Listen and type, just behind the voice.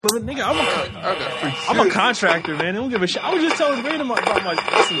Nigga, I'm a contractor, man. They don't give a shit. I was just telling Brandon about my.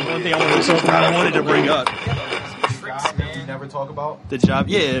 This is one thing I wanted to bring up. You never talk about the job,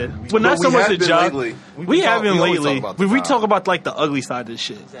 yeah. But not so much the job. We haven't lately. We talk about like the ugly side of this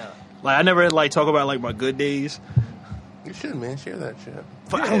shit. Like I never like talk about like my good days. You should, man. Share that shit.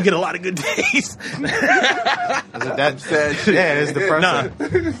 But I don't get a lot of good days. That's sad shit. Yeah, it's depressing.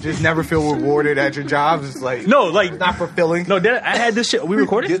 Nah. Just never feel rewarded at your job. It's like not fulfilling. No, I had this shit. We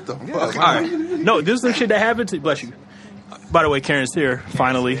recorded. Get them. Yeah, all right. No, this is some shit that happened to. Bless you. By the way, Karen's here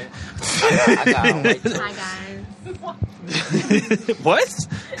finally. Hi guys. What?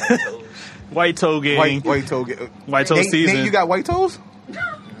 White toe gang. White toe gang. White toe season. Nate, you got white toes?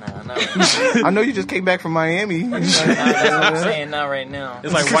 Nah. I know you just came back from Miami. That's what I'm saying, not right now.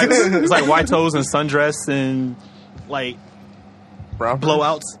 It's like white toes and sundress and like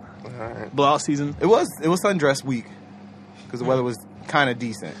blowouts. Right. Blowout season. It was sundress week because the weather was kind of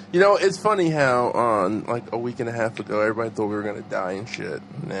decent. You know, it's funny how like a week and a half ago, everybody thought we were gonna die and shit.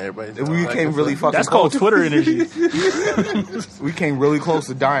 And we came really fucking. That's called Twitter energy. We came really close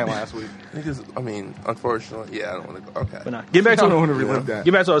to dying last week. Because, I mean, unfortunately, I don't want to go. Okay, but nah, get back to what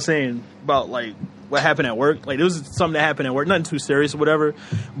I was saying about like what happened at work. Like, there was something that happened at work, nothing too serious or whatever,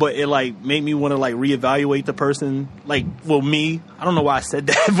 but it like made me want to like reevaluate the person. Like, well, me, I don't know why I said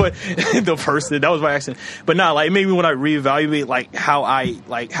that, but the person, that was my accent. But nah, like it made me want to reevaluate like how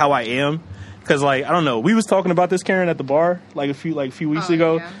I am, because like I don't know. We was talking about this, Karen, at the bar like a few weeks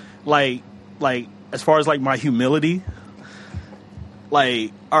ago. Yeah. Like as far as like my humility.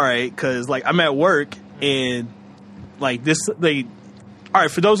 Like, all right, because like I'm at work and like this, all right,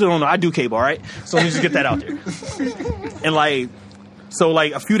 for those who don't know, I do cable, all right? So let me just get that out there. And like, so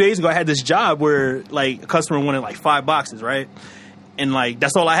like a few days ago, I had this job where like a customer wanted like 5 boxes, right? And like,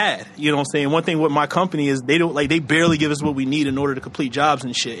 that's all I had. You know what I'm saying? One thing with my company is they barely give us what we need in order to complete jobs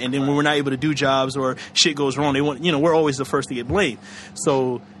and shit. And then when we're not able to do jobs or shit goes wrong, we're always the first to get blamed.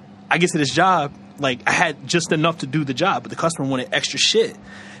 So I get to this job, like I had just enough to do the job, but the customer wanted extra shit.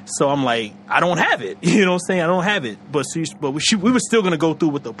 So I'm like, I don't have it. You know what I'm saying? I don't have it. But we were still going to go through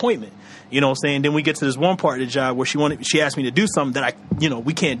with the appointment. You know what I'm saying? Then we get to this one part of the job where she asked me to do something that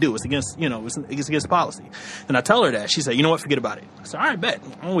we can't do. It's against, it's against policy. And I tell her that. She said, you know what? Forget about it. I said, all right, bet.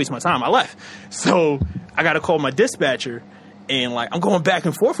 I don't waste my time. I left. So I got to call my dispatcher. And like I'm going back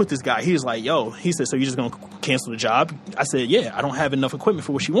and forth with this guy. He was like, he said, so you're just going to cancel the job? I said, yeah, I don't have enough equipment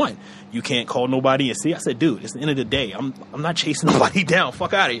for what you want. You can't call nobody and see. I said, dude, it's the end of the day. I'm not chasing nobody down.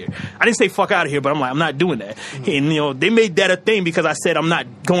 Fuck out of here. I didn't say fuck out of here, but I'm like, I'm not doing that. Mm-hmm. And they made that a thing because I said I'm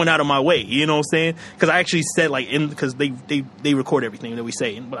not going out of my way. You know what I'm saying? Because I actually said because they record everything that we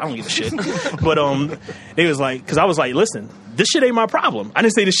say, but I don't give a shit. But it was like, because I was like, listen, this shit ain't my problem. I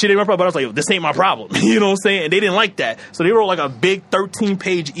didn't say this shit ain't my problem, but I was like, this ain't my problem. You know what I'm saying? And they didn't like that. So they wrote like a big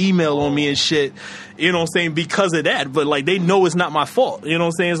 13-page email on me and shit, you know what I'm saying, because of that. But like, they know it's not my fault. You know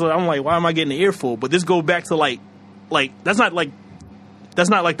what I'm saying? So I'm like, why am I getting the earful? But this go back to like that's not like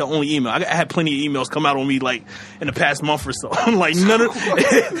the only email. I had plenty of emails come out on me like in the past month or so. Like none of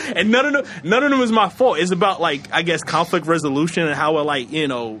them is my fault. It's about like, I guess, conflict resolution and how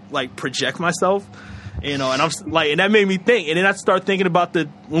I project myself. And I'm like, and that made me think. And then I start thinking about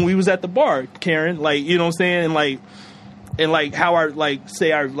when we was at the bar, Karen, like, you know what I'm saying? And like how I like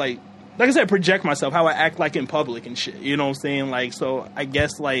I said, project myself, how I act like in public and shit. You know what I'm saying? Like, so I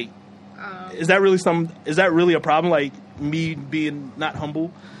guess like, is that really a problem? Like me being not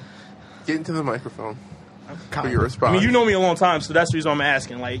humble? Get into the microphone for your response. I mean, you know me a long time, so that's the reason I'm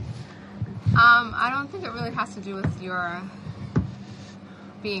asking. Like, I don't think it really has to do with your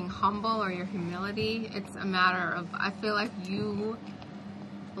being humble or your humility. It's a matter of, I feel like you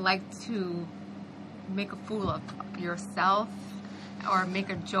like to make a fool of yourself or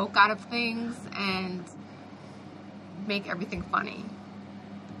make a joke out of things and make everything funny.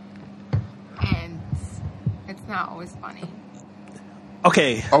 And it's not always funny.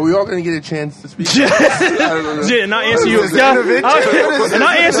 Okay. Are we all going to get a chance to speak? Yeah, and I'll answer you. And I'll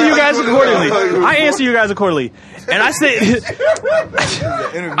answer you guys accordingly. And I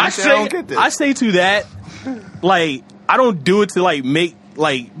say to that, like, I don't do it to like make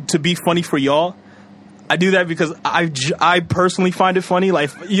to be funny for y'all. I do that because I personally find it funny.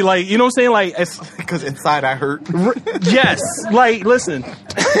 Like, you know what I'm saying? Like, because inside I hurt. Yes. Like, listen.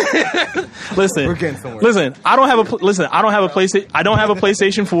 We're getting somewhere. Listen. I don't have a PlayStation. I don't have a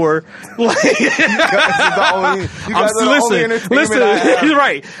PlayStation 4. Like, listen. You're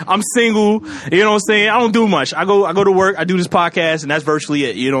right. I'm single. You know what I'm saying? I don't do much. I go to work. I do this podcast, and that's virtually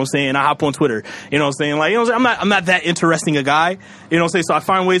it. You know what I'm saying? I hop on Twitter. You know what I'm saying? Like, you know what I'm saying? I'm not that interesting a guy. You know what I'm saying? So I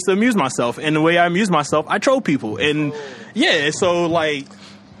find ways to amuse myself, and the way I amuse myself, I troll people. And yeah, so like,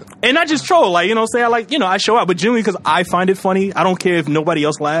 And not just troll, like, you know what I'm saying? Like, you know, I show out, but genuinely because I find it funny. I don't care if nobody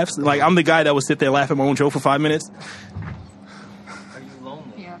else laughs. Like, I'm the guy that would sit there laugh at my own joke for 5 minutes. Are you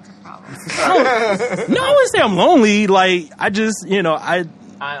lonely? Yeah, that's a problem. No, I wouldn't say I'm lonely. Like, I just, you know, I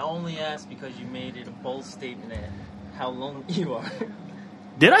only asked because you made it a bold statement at how lonely you are.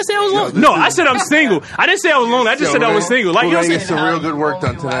 Did I say I was lonely? No, I said I'm single. I didn't say I was lonely. I just said I was single. Like, you know what I'm Get saying? some real good work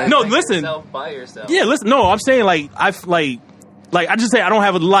done tonight. No, listen. By yourself. Yeah, listen. No, I'm saying like I just say I don't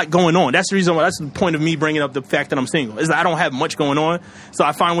have a lot going on. That's the reason why. That's the point of me bringing up the fact that I'm single. Is that I don't have much going on, so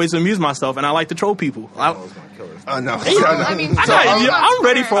I find ways to amuse myself, and I like to troll people. No. I mean, I'm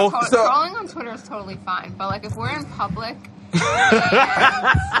ready for. Trolling on Twitter is totally fine, but like if we're in public.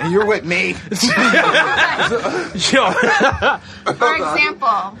 And you're with me. Yo. For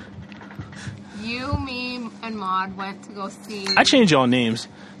example, you, me, and Maud went to go see. I changed y'all names.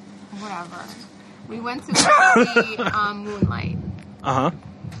 Whatever. We went to go see Moonlight.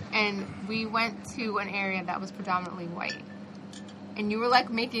 And we went to an area that was predominantly white. And you were like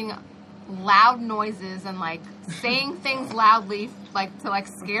making loud noises and like saying things loudly, like to like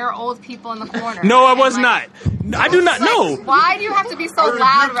scare old people in the corner. No, I was like, not. I do not know. Why do you have to be so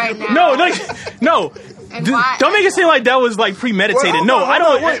loud right now? No. And why? Don't make it seem like that was like premeditated.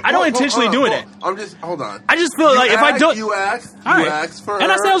 I don't intentionally do it. Hold on. I just feel like if I don't, you asked for her, and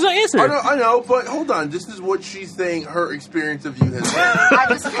I said I was gonna answer. I know, but hold on. This is what she's saying. Her experience of you has been. I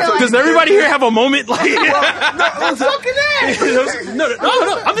just feel like does everybody here have a moment? Like, no, I'm fucking no.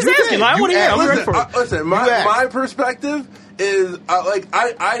 I'm just asking. Like, I want to hear. I'm ready for it. Listen, my perspective is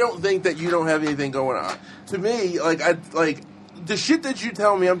I don't think that you don't have anything going on. To me, the shit that you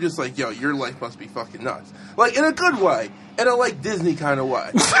tell me, I'm just like, yo, your life must be fucking nuts. Like, in a good way. In a, like, Disney kind of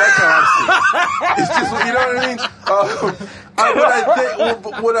way. That's how I see it. It's just, you know what I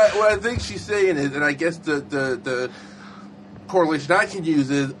mean? What I think she's saying is, and I guess the correlation I can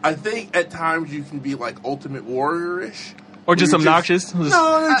use is, I think at times you can be, like, Ultimate Warrior-ish. Or just obnoxious?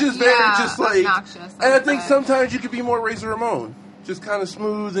 No, just like... obnoxious. And I think sometimes you could be more Razor Ramon. Just kind of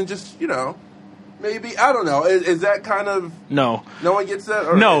smooth and just, you know... Maybe, I don't know. Is that kind of... No. No one gets that?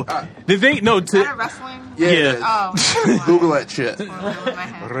 Or, no. The thing... No. Is that a wrestling? Yeah. Oh. Google that shit.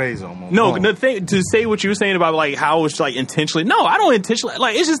 No, the thing... To say what you were saying about, like, how it's, like, intentionally... No, I don't intentionally...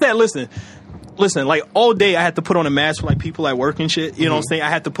 Like, it's just that, listen, like, all day I had to put on a mask for, like, people at work and shit. You know what I'm saying? I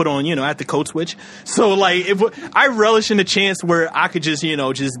had to put on, I had to code switch. So, like, I relish in the chance where I could just,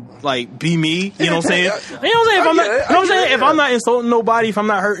 just, like, be me. You know what I'm saying? If I'm not insulting nobody, if I'm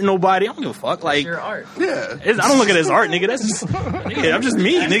not hurting nobody, I don't give a fuck. Like, your art. Yeah. I don't look at it as art, nigga. That's just... nigga, I'm just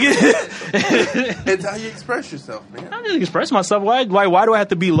me, nigga. It's how you express yourself, man. I just express myself. Why do I have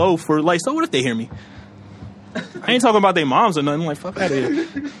to be low for, like, so what if they hear me? I ain't talking about their moms or nothing. Like, fuck out of here.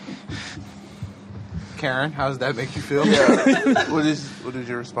 Karen, how does that make you feel? Yeah. What is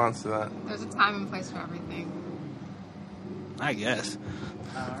your response to that? There's a time and place for everything. I guess.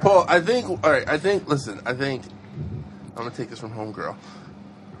 Paul, listen, I think I'm going to take this from Homegirl,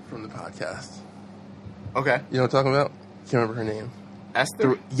 from the podcast. Okay. You know what I'm talking about? Can't remember her name.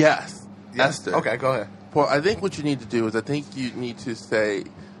 Esther? Yes. Esther. Okay, go ahead. Paul, I think what you need to do is I think you need to say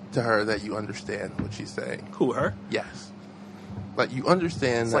to her that you understand what she's saying. Who, her? Yes. Like, you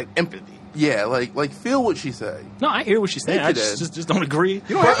understand. It's like empathy. Yeah, like feel what she's saying. No, I hear what she's saying. I just don't agree.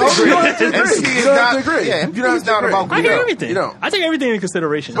 You don't have to agree. You don't have to agree. Yeah, you don't have to agree. I hear everything. You don't. I take everything into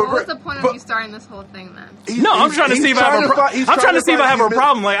consideration. So what's the point of you starting this whole thing then? No, I'm trying to see if I have a problem. I'm trying to see if I have a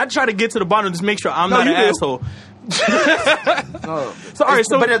problem. Like, I try to get to the bottom and just make sure I'm not an asshole. But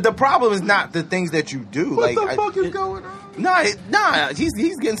the problem is not the things that you do. What the fuck is going on? Nah, he's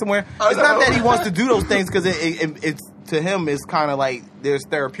getting somewhere. It's not that he wants to do those things because it's to him it's kind of like there's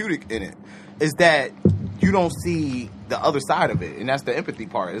therapeutic in it. Is that you don't see the other side of it, and that's the empathy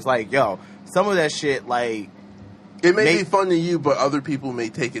part. It's like, yo, some of that shit, like, it may be fun to you, but other people may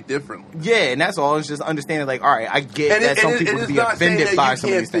take it differently. Yeah, and that's all. It's just understanding, like, all right, I get that some people can be offended by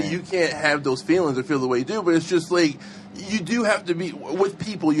some of these things. You can't have those feelings or feel the way you do, but it's just like you do have to be with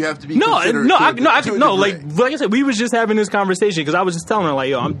people. You have to be considerate. Like I said, we was just having this conversation because I was just telling her, like,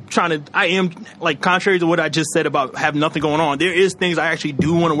 yo, I am like, contrary to what I just said about have nothing going on. There is things I actually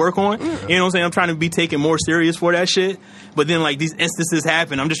do want to work on. Yeah. You know what I'm saying? I'm trying to be taken more serious for that shit. But then, like, these instances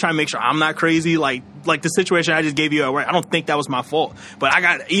happen. I'm just trying to make sure I'm not crazy. Like the situation I just gave you at work, I don't think that was my fault. But I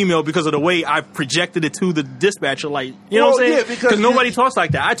got an email because of the way I projected it to the dispatcher. Like, you know what I'm saying? Because nobody talks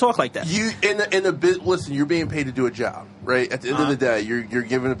like that. I talk like that. You in a bit. Listen, you're being paid to do a job, right? At the end of the day, you're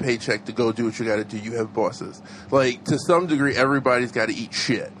given a paycheck to go do what you got to do. You have bosses. Like, to some degree, everybody's got to eat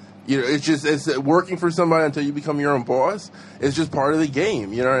shit. You know, it's working for somebody until you become your own boss. It's just part of the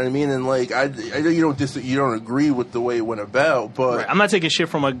game. You know what I mean? And like, I know you don't agree with the way it went about, but Right. I'm not taking shit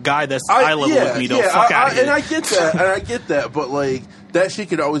from a guy that's eye level with me. Though, fuck out of here. And I get that, but like that shit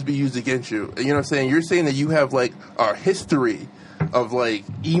could always be used against you. You know what I'm saying? You're saying that you have like a history of like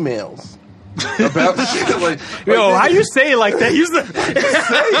emails. About shit like how you say it like that? You said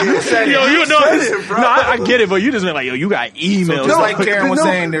I get it, but you just meant like, yo, you got emails. Just like Karen was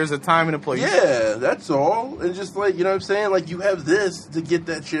saying, there's a time and a place. Yeah, that's all. And just like, you know what I'm saying? Like, you have this to get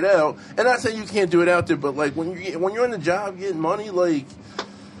that shit out. And not saying you can't do it out there, but like when you're on the job getting money, like.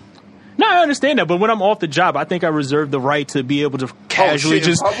 No, I understand that, but when I'm off the job, I think I reserve the right to be able to casually shit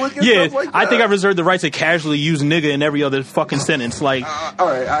in public and stuff like I think that? I reserve the right to casually use nigga in every other fucking sentence. Like, All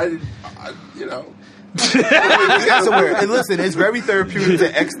right, I you know. We got somewhere. And listen, it's very therapeutic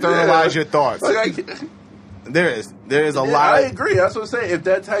to externalize your thoughts. Like, There is a lot. I agree. That's what I'm saying. If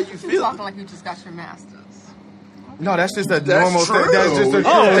that's how you You're feel. talking like you just got your master's. No, that's just a That's normal thing. true. That's just a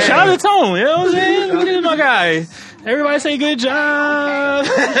oh, thing. shout out to Tone. You know what I'm saying? Look at my guy. Everybody say good job.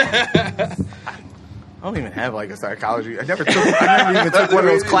 I don't even have like a psychology. I never even took one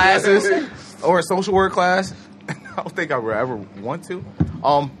of those classes or a social work class. I don't think I would ever want to.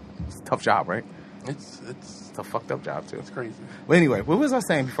 It's a tough job, right? It's It's a fucked up job too. it's crazy. But anyway, what was I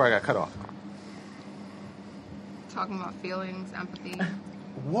saying before I got cut off? Talking about feelings, empathy.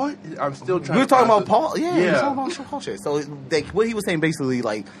 What? I'm still trying. We were to talking about process- Paul. Yeah, we were talking about Paul shit. So like, what he was saying basically,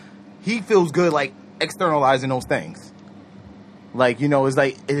 like, he feels good like externalizing those things. Like, you know, it's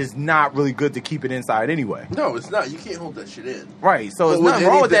like it is not really good to keep it inside anyway. No, it's not. You can't hold that shit in. Right. So But there's with nothing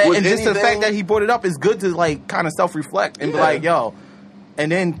wrong with that. anything- And just the anything- fact that he brought it up is good to like kind of self-reflect and be Yeah. like, yo,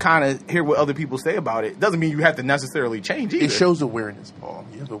 and then kind of hear what other people say about it. Doesn't mean you have to necessarily change either. It shows awareness, Paul.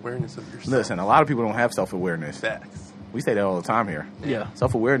 You have awareness of yourself. Listen, a lot of people don't have self-awareness. Facts. We say that all the time here. Yeah.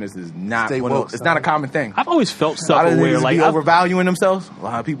 Self-awareness is not Stay one of, woke, it's not a son. common thing. I've always felt A lot of self-aware. niggas Like, be I've- overvaluing themselves. A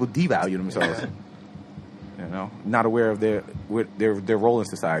lot of people devalue themselves. You know, not aware of their role in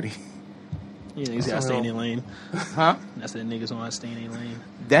society. yeah, niggas gotta stay in their lane. Huh? That's that niggas want to stay in their lane.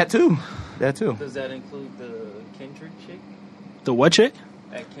 That too. That too. Does that include the Kendrick chick The what chick?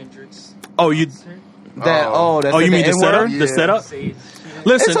 at Kendrick's Oh, you. concert? That that's Oh, you mean the N-word? setup? Yeah. The setup? Say it.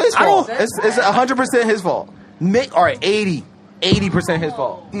 Listen, It's his I fault. don't. It's 100% his fault. All right, 80% his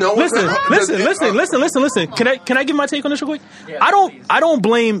fault. No. Listen. Can I give my take on this real quick? Yeah, I please. don't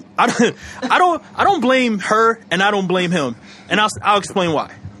blame blame her, and I don't blame him, and I'll explain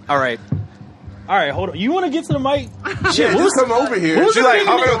why. All right, hold on. You want to get to the mic? Shit, Yeah, what just was, come over here. what was She's the like, thing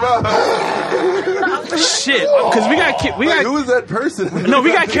I'm that- gonna shit, because we got who is that person? no,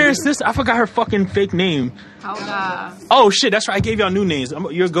 we got Karen's sister. I forgot her fucking fake name. Helga. Oh shit, that's right. I gave y'all new names.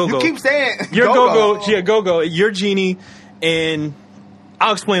 You're Go-Go. You keep saying it. You're Go-Go. Go-Go. Yeah, Go-Go. You're Genie, and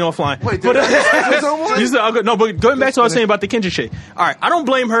I'll explain offline. Wait, did I say someone? You said, no, but going back to what I was saying about the Kendrick shit. All right, I don't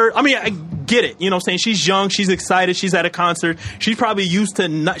blame her. I mean, I get it. You know what I'm saying? She's young. She's excited. She's at a concert. She's probably used to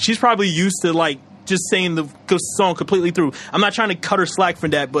like just saying the song completely through. I'm not trying to cut her slack for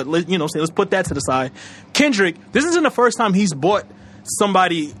that, but you know what I'm saying? Let's put that to the side. Kendrick, this isn't the first time he's bought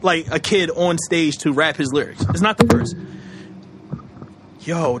somebody, like a kid on stage to rap his lyrics. It's not the first.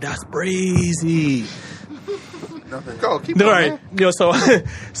 Yo, that's crazy. Go, keep All going. right, you know,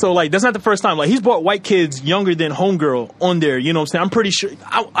 so like that's not the first time. Like he's brought white kids younger than Homegirl on there. You know what I'm saying? I'm pretty sure.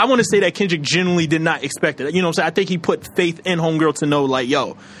 I want to say that Kendrick genuinely did not expect it. You know what I'm saying? I think he put faith in Homegirl to know, like,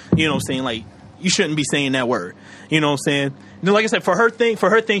 yo, you know what I'm saying? Like, you shouldn't be saying that word. You know what I'm saying? Then, like I said, for her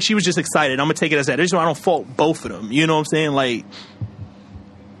thing, she was just excited. I'm gonna take it as that. There's why I don't fault both of them. You know what I'm saying? Like,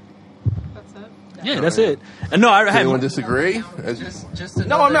 That's it. yeah, that's it. And no, I Anyone have. disagree? Just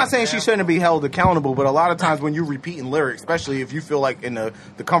No, I'm not saying she shouldn't be held accountable, but a lot of times when you're repeating lyrics, especially if you feel like in the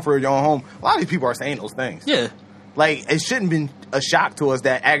comfort of your own home, a lot of these people are saying those things. Yeah. Like, it shouldn't be a shock to us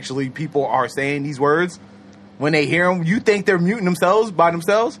that actually people are saying these words when they hear them. You think they're muting themselves by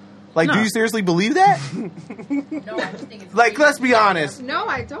themselves? Like, No. do you seriously believe that? No, I just think it's Like, let's be honest. No,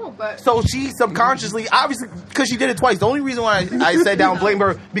 I don't. But So she subconsciously, obviously, because she did it twice. The only reason why I said down blame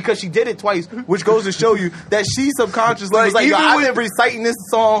her because she did it twice, which goes to show you that she subconsciously was like, yo, even I've when- been reciting this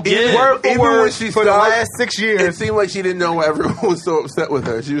song Yeah. word for Even word when she for the stopped, last 6 It years. seemed like she didn't know why everyone was so upset with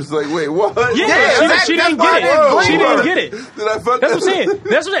her. She was like, "Wait, what? Yeah, Yeah, she didn't that's why get I didn't it. She blame didn't her. get it. Did I fuck? That's what I'm saying.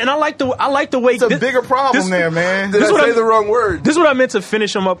 That's what, and I like the way. It's a bigger problem this- there, man. Did This I what say I'm- the wrong word? This is what I meant to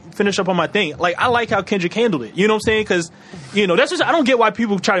finish finish up on my thing. Like, I like how Kendrick handled it. You know what I'm saying? Because, you know, that's just, I don't get why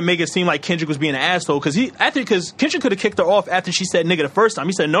people try to make it seem like Kendrick was being an asshole. Because Kendrick could have kicked her off after she said nigga the first time.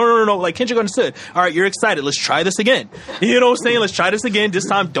 He said, no. Like, Kendrick understood. All right, you're excited. Let's try this again. You know what I'm saying? Let's try this again. This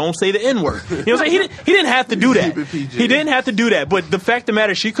time, don't say the N word. You know what I'm saying? He didn't have to do that. He didn't have to do that. But the fact of the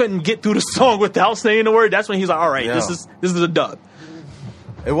matter, she couldn't get through the song without saying the word. That's when he's like, all right, this is a dub.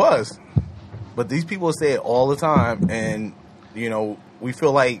 It was. But these people say it all the time, and, you know, we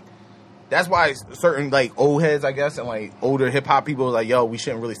feel like that's why certain, like, old heads, I guess, and, like, older hip-hop people are like, yo, we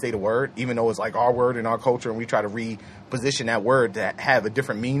shouldn't really say the word, even though it's, like, our word in our culture, and we try to reposition that word to have a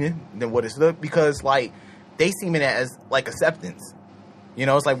different meaning than what it's because, like, they see it as, like, acceptance. You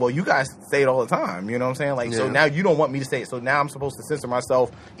know, it's like, well, you guys say it all the time, you know what I'm saying? Like, so now you don't want me to say it, so now I'm supposed to censor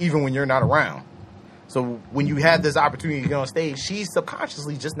myself even when you're not around. So when you have this opportunity to get on stage, she's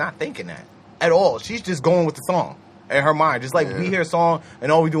subconsciously just not thinking that at all. She's just going with the song in her mind. Just like we hear a song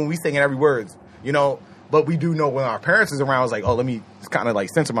and all we do when we sing every word, you know. But we do know when our parents is around, it's like, oh, let me kind of like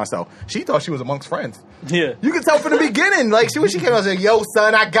censor myself. She thought she was amongst friends. Yeah, you can tell from the beginning. Like when she came out, and said, "Yo,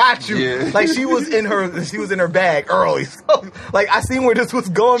 son, I got you." Yeah. Like she was in her bag early. So, like I seen where this was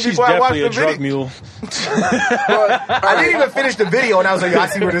going She's before I watched the drug video. Mule. I didn't even finish the video, and I was like, I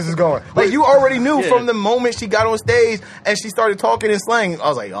see where this is going. Like you already knew from the moment she got on stage and she started talking in slang. I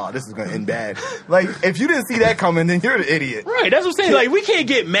was like, oh, this is gonna end bad. Like if you didn't see that coming, then you're the idiot. Right. That's what I'm saying. Like we can't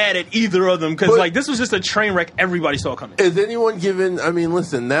get mad at either of them because like this was just a train wreck everybody saw coming. Is anyone given? I mean,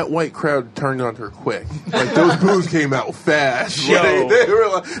 listen, that white crowd turned on her quick. Like those boos came out fast. Yo. Like, they were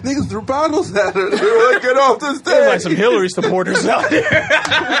like, niggas threw bottles at her. They were like, get off the stage. There's like some Hillary supporters out there.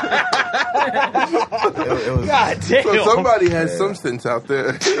 It was, God damn. So somebody had some sense out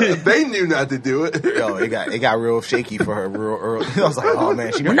there. They knew not to do it. Yo, it got real shaky for her real early. I was like, oh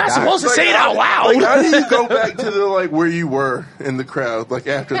man, you're not supposed to say it out loud. Like, how do you go back to the like where you were in the crowd? Like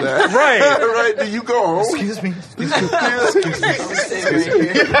after that, right? Right? Do you go home? Excuse me. Right?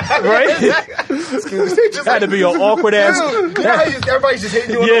 Excuse me. Had to be an awkward ass. Everybody's just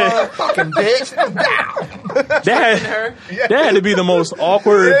hitting you in the fucking bitch. That had to be the most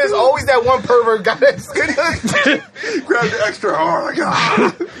awkward. There's always that one pervert guy that's grabbed it extra hard.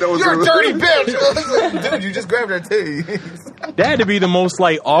 Like, that was you're a dirty bitch. Dude, you just grabbed her titty. That had to be the most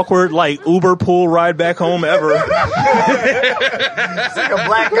like awkward like Uber pool ride back home ever. It's like a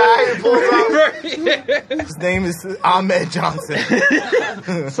black guy who pulls up. His name is Ahmed Johnson.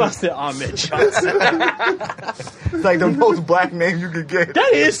 So I said Ahmed Johnson. It's like the most black name you could get.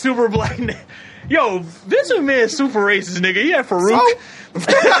 That is super black name. Yo, Vince McMahon is super racist, nigga. He had Farouk.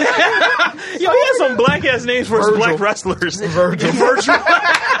 Yo, he had some black ass names for his black wrestlers. Virgil.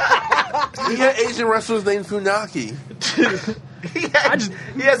 He had Asian wrestlers named Funaki. He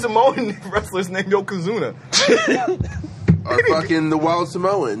had Samoan wrestlers named Yokozuna. Or fucking the Wild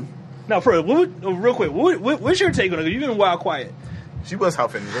Samoan. Now, real quick, what's your take on it? You've been wild quiet. She was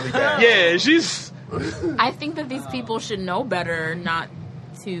huffing really bad. Yeah, she's... I think that these people should know better not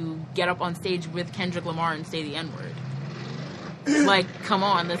to get up on stage with Kendrick Lamar and say the N-word. Like, come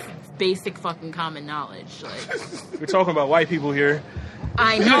on, that's basic fucking common knowledge. Like, we're talking about white people here.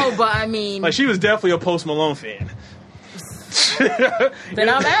 I know, but I mean... Like, she was definitely a Post Malone fan. Then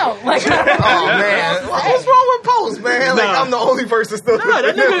I'm out. Like, oh man, what's wrong with Post, man? Like I'm the only person still.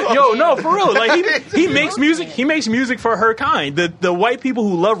 That nigga, no, for real. Like he makes music. He makes music for her kind. The white people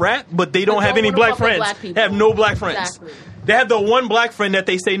who love rap, but they don't have any black friends. They have no black friends. Exactly. They have the one black friend that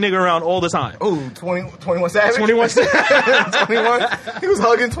they say nigga around all the time. Ooh, 21 Savage. 21 Savage. 21. He was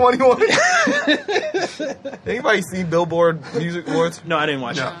hugging 21. Anybody see Billboard Music Awards? No, I didn't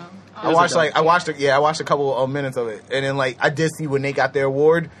watch it. I watched a couple of minutes of it, and then like I did see when they got their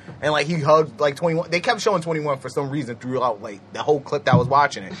award, and like he hugged like 21. They kept showing 21 for some reason throughout like the whole clip that I was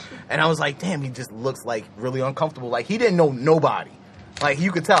watching it, and I was like, damn, he just looks like really uncomfortable. Like he didn't know nobody. Like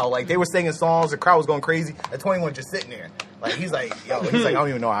you could tell, like they were singing songs, the crowd was going crazy, and 21 just sitting there. Like he's like, I don't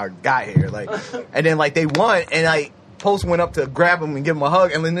even know how I got here. Like, and then like they won, and like Post went up to grab him and give him a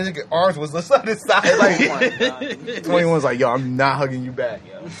hug, and then the nigga arms was on his side. Like 21's like, yo, I'm not hugging you back,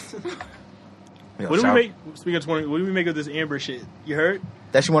 yo. What do we make? Speaking of 20, what do we make of this Amber shit? You heard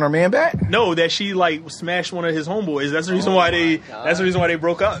that she want her man back? No, that she like smashed one of his homeboys. That's the reason why they. That's the reason why they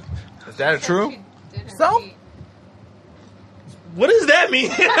broke up. Is that true? So. What does that mean?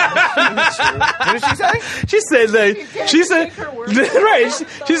 What did she say? She said that she said right.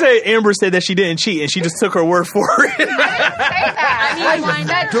 She said Amber said that she didn't cheat and she just took her word for it.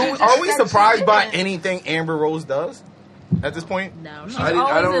 Are we surprised by anything Amber Rose does at this point? No,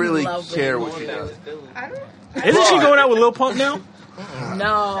 I don't really care what she does. Isn't she going out with Lil Pump now?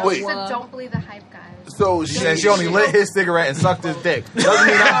 No. Wait. She said, don't believe the hype guys. So She said she only lit his cigarette and sucked his dick. Doesn't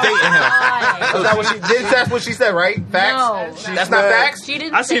mean I'm dating him. Is that what she did? That's what she said, right? Facts? No. That's not facts? She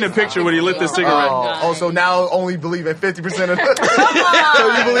didn't I seen say a picture when he lit the so. cigarette. Oh, so now only believe in 50% of the...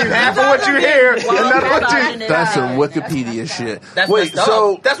 So you believe half of what you hear and none of what you... that's some Wikipedia shit. That's Wait, messed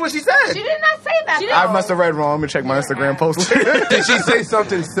so up. That's what she said. She did not say that. I must have read wrong. I'm going to check my Instagram post later. did she say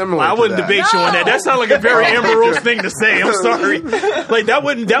something similar? I wouldn't to that? debate you on that. That sounds like a very Amber Rose thing to say. I'm sorry. Like that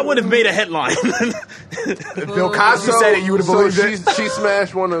would have made a headline. If Bill Cosby said it, you would have believed it. She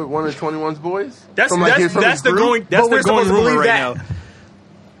smashed one of 21's boys. That's From, like, his the group? going that's But the we're going supposed to rumor believe right that. now.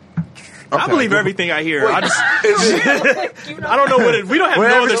 I believe everything I hear. Wait, I just is it- I don't know what it. We don't have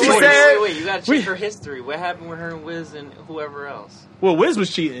Whatever no other she choice. said. Wait, you gotta check her history. What happened with her and Wiz and whoever else? Well, Wiz was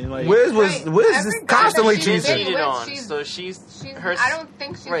cheating. Like Wiz is Every guy constantly that she's cheating. been Cheated with, on, she's- so she's her. I don't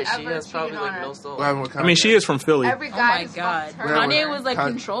think she's right. She ever has probably cheated on like her. no soul. What happened with I mean, she is from Philly. Every Oh guy my has god. fucked her. Kanye was like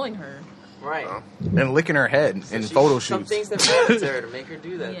Con- controlling her. Right. And licking her head in She- photo Some shoots. things that happened to her to make her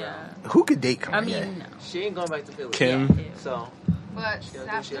do that. Yeah. Who could date Kanye? I mean, no. She ain't going back to Philly. Kim. Yeah. So But She gotta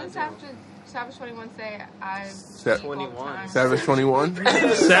do what she didn't gotta do. Savage 21 say I Sa- 21. Savage 21?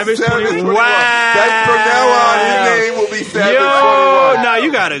 Savage 20. 21. Wow. That's from now on. His name will be Savage Yo, 21. nah,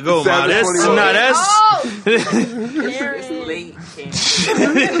 you gotta go, man. Savage That's 21. nah, that's. it's late. Can't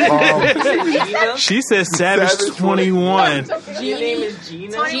Gina? She says Savage Savage 21. Your name is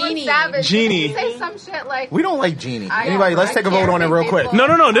Gina. 21 Genie. Savage. Genie. Did he say some shit like We don't like Genie. I- Anybody, let's take a vote on it real quick.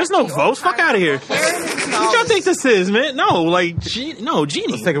 No, there's no votes. Fuck out of here. What y'all think this is, man? No, like, Genie.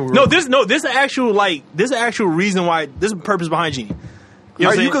 Let's take a No, this is actual reason why. This is the purpose behind Genie. You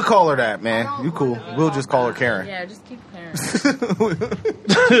know All what right, I'm you saying? could call her that, man. You cool. We'll just call her Karen. Yeah, just keep Karen.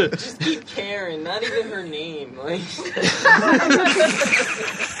 Just keep Karen. Not even her name. Like,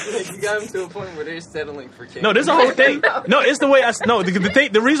 like you got them to a point where they're settling for Karen. No, this is the whole thing. No, it's the way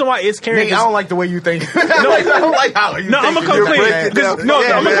the reason why it's Karen. Nate, I don't like the way you think. I don't like how you No, think. I'm gonna come You're clean. breaking down. I'm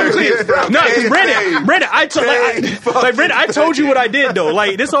gonna come clean. No, because Brandon, Brandon, I told you what I did though.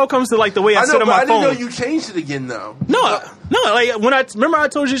 Like this all comes to like the way I I sit know, on but my I didn't know phone. you changed it again, though. No, like when I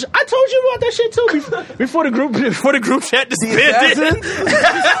told you about that shit too before the group chat disbanded.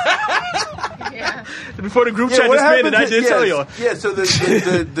 yeah. Before the group chat what disbanded, happened I did tell y'all. Yeah, so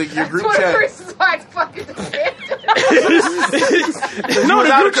your group One of the chat. reasons why it's fucking disbanded. You was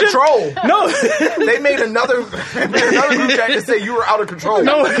out of control. No, They made another group chat to say you were out of control.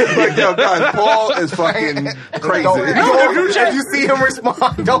 no. Like, yo, guys, Paul is fucking crazy. Don't, if you see him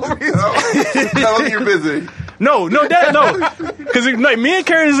respond, don't respond. Tell him you're busy. No, because like me and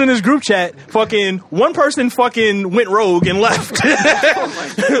Karen is in this group chat. Fucking one person fucking went rogue and left.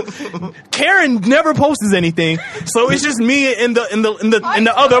 Karen never posts anything, so it's just me and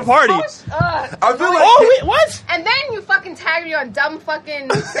the other party. I feel like Oh wait, what? And then you fucking tag me on dumb fucking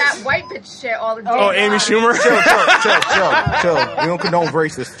that white bitch shit all the day. Oh, Amy Schumer. Chill. We don't condone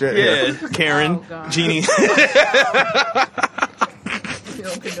racist shit here. Yeah, Karen, Oh, God. Genie.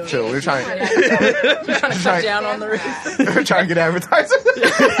 Chill. We're trying Trying to cut down on the race. we're trying to get advertisers.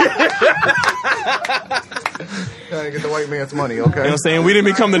 Trying to get the white man's money, okay? You know what I'm saying? We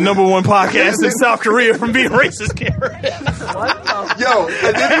didn't become the #1 podcast in South Korea from being racist, Karen. yo,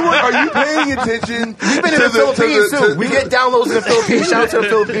 and anyone, are you paying attention? We've been in the Philippines too. We get downloads in the Philippines. Shout out to the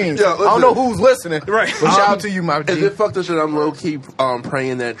Philippines. Yo, I don't know who's listening. Right. But shout out to you, my Is G. it fucked up that I'm low key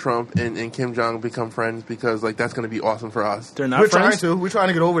praying that Trump and Kim Jong become friends because like that's gonna be awesome for us. They're not We're friends. trying to. We're trying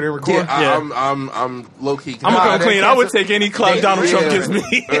to get over there and record. Yeah, Yeah. I'm low key. I'm gonna come they clean. I would cancel- take any clout Donald Trump gives me.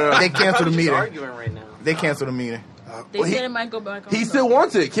 They canceled the He's meeting. arguing right now. They canceled the meeting. They Well, said it might go back on. He still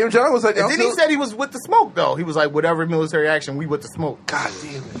wants it. Kim Jong was like, And I'm then he still- said he was with the smoke, though. He was like, whatever military action, we with the smoke. God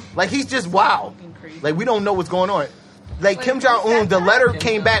damn it. Like, he's just wild. crazy. Like, we don't know what's going on. Like, Wait, Kim who said Jong-un, the that? letter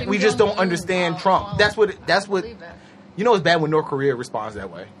came back, Kim we just don't Jong-un. understand Oh, Trump. oh. That's what, Believe it. you know it's bad when North Korea responds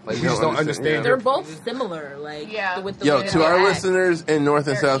that way. Like, we You just don't don't understand, understand. They're both similar, like Yeah. with the Yo, way to they our act. listeners in North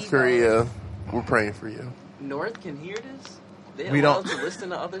and They're South evil. Korea, we're praying for you. North can hear this. They We allowed don't- to listen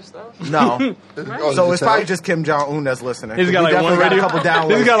to other stuff. No. Oh, So you it's tell? probably just Kim Jong-un that's listening. He's got We like definitely one got radio- a couple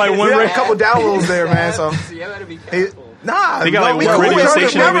downloads. he's got like one We got radio- a couple downloads there, man. So So you gotta be He- careful. nah, They got, like, we one cool. radio We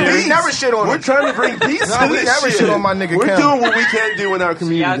station never, over there. we never shit on We're him. trying to bring peace No, to we this never shit on my nigga We're Kim. doing what we can't do in our Y'all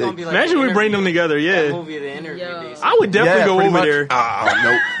community. gonna be like Imagine the we bring them interview. together. That Yeah, movie, The Interview. Yo. basically. I would definitely Yeah, go pretty over much. there.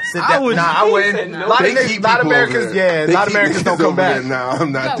 Nope. Sit I down. would- Nah, I wouldn't. They A lot of They niggas, keep lot of people Americans, over there. yeah, a They lot of keep Americans don't niggas come over there. back. Nah,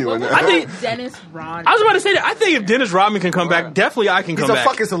 I'm not Yeah, doing what that. was I think- Dennis Rodman. I was about to say that. I think if Dennis Rodman can come back, definitely I can He's come a back.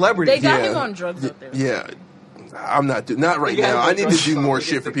 fucking celebrity. They got Yeah. him on drugs up there. Yeah. I'm not not right You gotta now. go I need to drugs do off more to get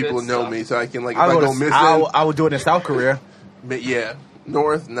shit for the people good to know stuff. me, so I can like if I I would, go missing. I would do it in South Korea. But yeah,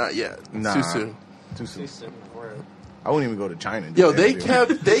 North not yet. Nah. Too soon. Too soon. Too soon for it. I wouldn't even go to China. Yo, they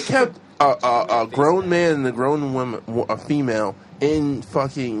kept a grown man and a grown woman, a female, in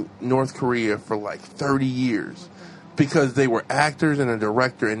fucking North Korea for like 30 years because they were actors and a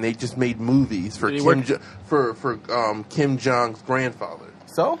director, and they just made movies for Kim Jong's grandfather.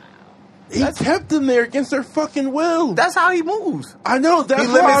 So he kept them there against their fucking will. that's how he moves. I know. That's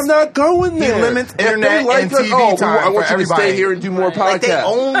why I'm not going there. He limits If they internet like and us, TV time I want for you to stay everybody. here and do more podcasts. Like they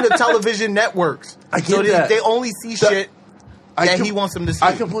own the television networks. I get so that. They only see shit that he wants them to see.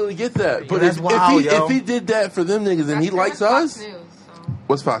 I completely get that. But that's if wild, yo. he did that for them niggas and he likes Fox us, News, so.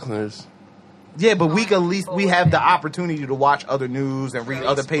 what's Fox News? Yeah, but we at least we have the opportunity to watch other news and read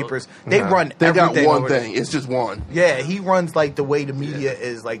other papers. They run They got everything one over there. thing. It's just one. Yeah, he runs like the way the media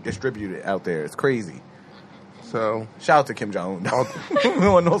is like distributed out there. It's crazy. So Shout out to Kim Jong Un.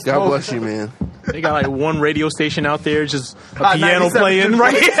 God bless you, man. They got like one radio station out there, just a Hot piano 97. playing,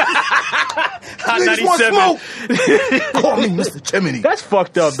 right? Hot Niggas want 97. smoke. Call me Mr. Chimney. That's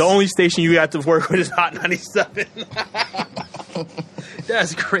fucked up. The only station you got to work with is Hot 97.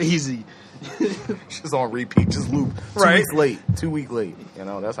 That's crazy. Just on repeat, just loop. 2 Right. weeks late. 2 weeks late. You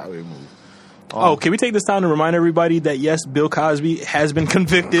know, that's how we move. Oh, can we take this time to remind everybody that yes, Bill Cosby has been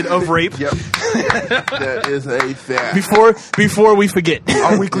convicted of rape? Yep. That is a fact. Before we forget.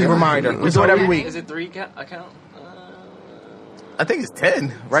 Our weekly reminder. We do it every week. Is it 3 account? I think it's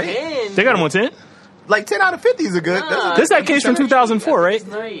 10, right? 10. They got him on 10? Like 10 out of 50s are good. Nah. This that case from 2004, right?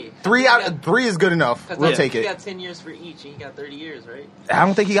 Right. 3 is good enough. We'll take He it. got 10 years for each, and he got 30 years, right? I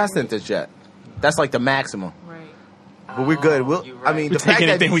don't think he got sentenced yet. That's like the maximum. Right. But we're good. We'll, You're I right. mean, We the take fact that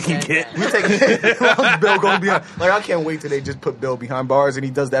anything we can get. we take Bill going behind. Like I can't wait till they just put Bill behind bars and he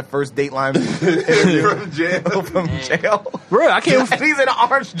does that first Dateline From jail. from jail. Bro, I can't. And he's in an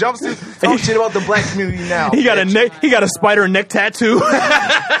orange jumpsuit. Talk shit about the black community now. He got a spider neck tattoo.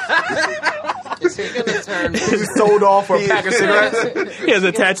 Is he gonna turn? He's sold off for a pack of cigarettes. He has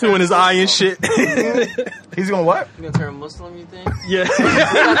a tattoo in his eye and shit. He's going what? He gonna turn Muslim? You think? Yeah. He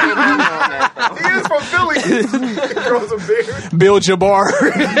is from Philly. He grows a beard. Bill Jabbar.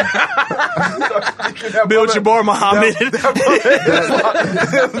 Bill Jabbar Muhammad. Who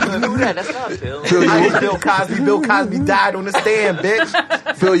that? That's not Bill. I hate Bill Cosby. Bill Cosby died on the stand,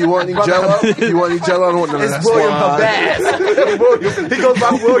 bitch. Phil, you want any jello? You want any jello? I don't want none of that. It's William Habaz. William. He goes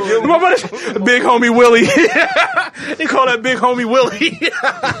by William. Big homie Willie. They call that big homie Willie.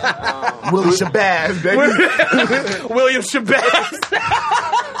 Willie Shabazz, baby. William Shabazz.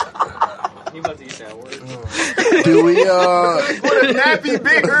 He about to eat that word. Do we, With a nappy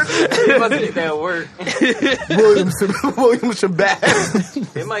beard. He about to eat that word. William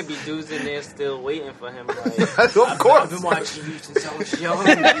Shabazz. There might be dudes in there still waiting for him. Like, Of I've course. been watching you since I was young.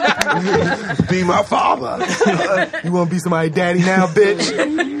 be my father? You want to be somebody's daddy now,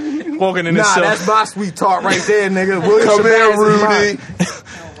 bitch? Walking in the Nah, cell. that's my sweet talk right there, nigga. William Come here, Shabazz is mine. Rudy.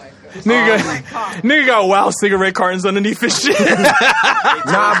 Nigga got wild cigarette cartons underneath his shit.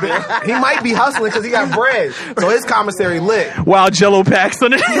 Nah, but he might be hustling because he got bread. So his commissary lit. Wild Jello packs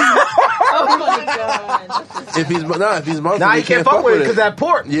underneath. Oh my god. If he's Muslim, Nah, he can't fuck with it because that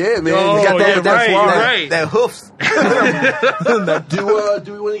pork. Yeah, man. Oh, You got yeah, that, right, fly. right. That hoofs. Do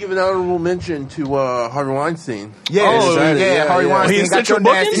we want to give an honorable mention to Harvey Weinstein? Yeah, Oh, Harvey Weinstein. He in got Central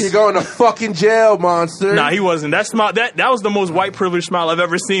your nasty- bookings? You're going to fucking jail, monster. Nah, he wasn't. That smile, that was the most white privilege smile I've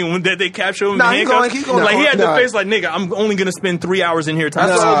ever seen when they captured him. Nah, in he handcuffs. going- he going- like he had Nah. the face like, nigga, I'm only gonna spend 3 hours in here.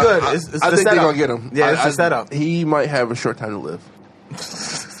 That's Time. all good. It's I the think they're setup. going to get him. Yeah, it's the setup. He might have a short time to live.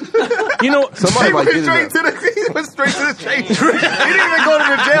 You know, Somebody He might went get him. straight to the. He went straight to the change. He didn't even go to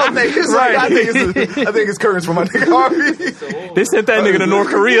the jail thing. He's Right. like, I think it's courage for my nigga Harvey. they sent that nigga to North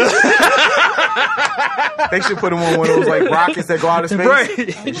Korea. They should put him on one of those like rockets that go out of space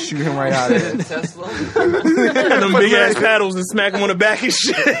Right. and shoot him right out of there. Tesla. Them big ass paddles and smack him on the back and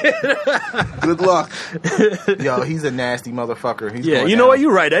shit. Good luck. Yo, he's a nasty motherfucker. He's Yeah, going you know down. what?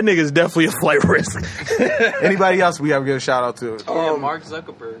 You're right. That nigga's definitely a flight risk. Anybody else we have to give a shout out to? Yeah, Mark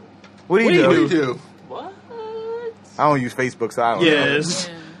Zuckerberg. What do you What do do? What do you do? What? I don't use Facebook, so I don't know. Yes.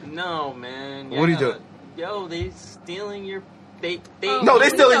 No, man. What do you do? Yo, they stealing your... They No, they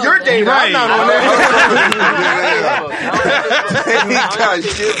stealing your data. Right. I'm not on there. He got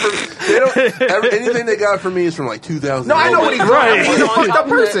shit from, they don't, anything they got from me is from like 2000. No, I know what he's Right. He's a fucked up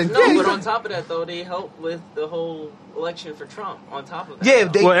person. No, Yeah, but he's on top of that, though, they helped with the whole election for Trump. On top of that, Yeah, though.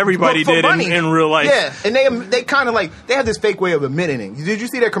 they Well, everybody for did in real life. Yeah, and they kind of like they have this fake way of admitting it. Did you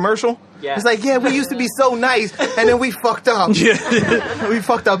see that commercial? Yeah. It's like, yeah, we used to be so nice, and then we fucked up. Yeah. We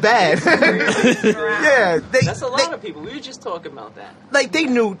fucked up bad. Yeah, That's a lot of people. We were just talking about that. like they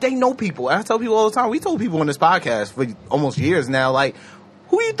know people. I tell people all the time. We told people on this podcast for almost years now, like,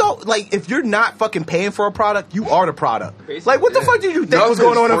 Who you thought, like, if you're not fucking paying for a product, you are the product. Basically, Like, what the fuck did you think was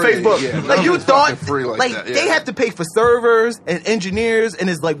going on free. Facebook? Yeah, Like, you nothing's thought, fucking free like that, yeah. they have to pay for servers and engineers, and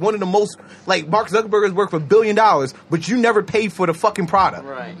it's like one of the most, like, Mark Zuckerberg has worked for $1 billion, but you never paid for the fucking product.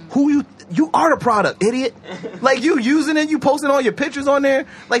 Right. Who you are the product, idiot. Like, you using it, you posting all your pictures on there.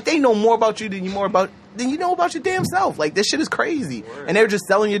 Like, they know more about you than you know about your damn self. Like, this shit is crazy. Word. And they're just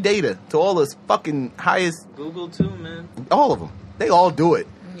selling your data to all this fucking highest, Google too, man. all of them. They all do it.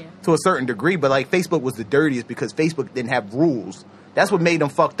 Yeah. To a certain degree, but like Facebook was the dirtiest because Facebook didn't have rules. That's what made them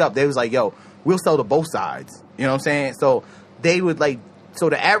fucked up. They was like, yo, we'll sell to both sides. You know what I'm saying? So they would like, so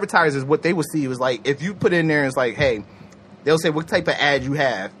the advertisers, what they would see was like, if you put in there and it's like, hey, they'll say what type of ad you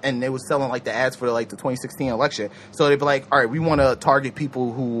have, and they was selling like the ads for like the 2016 election. So they'd be like, all right, we want to target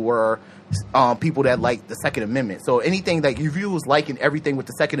people who were people that like the Second Amendment. So anything like if you was liking everything with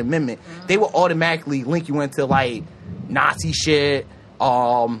the Second Amendment, they will automatically link you into like Nazi shit,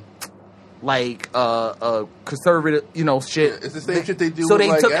 like conservative, you know, shit. It's the same shit they do. So with, they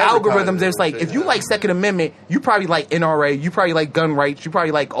like, took algorithms. There's like, advertising if you like Second Amendment, you probably like NRA, you probably like gun rights, you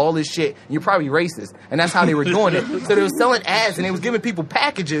probably like all this shit, and you're probably racist. And that's how they were doing it. So they were selling ads, and they was giving people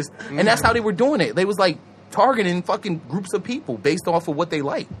packages, and that's how they were doing it. They was like targeting fucking groups of people based off of what they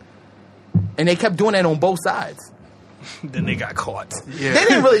like. And they kept doing that on both sides. Then they got caught. Yeah. They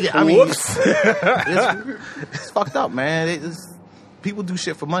didn't really get, I mean, Whoops. it's fucked up, man. People do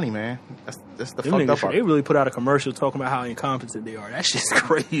shit for money, man. That's the Them fucked niggas, up part. they really put out a commercial talking about how incompetent they are. That shit's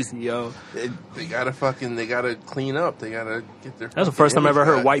crazy, yo. They gotta clean up. They gotta get their. That's the first time I ever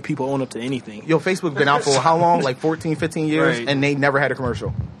heard white. white people own up to anything. Yo, Facebook been out for how long? Like 14, 15 years, Right. and they never had a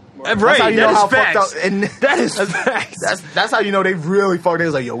commercial. Right, That's how you know how facts. fucked up. And That is facts. that's how you know they really fucked. They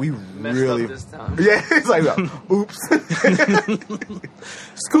was like, yo, we Messed really. up this time. Yeah, it's like, oops.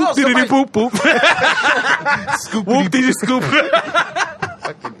 Scoop Oh, diddity somebody- boop boop. Scoop. Whoop diddy scoop.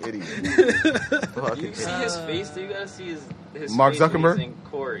 Fucking idiot. You see his face? Do you gotta see his Mark face when he's Zuckerberg? in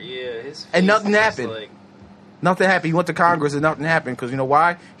court? Yeah, his face And nothing is happened. Like, Nothing happened. He went to Congress and nothing happened because you know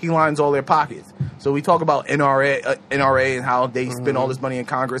why? He lines all their pockets. So we talk about NRA and how they spend all this money in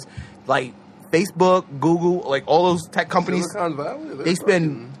Congress. Like Facebook, Google, like all those tech companies, Silicon Valley, they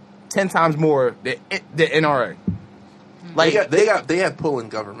spend 10 times more than the NRA. Like They have pull in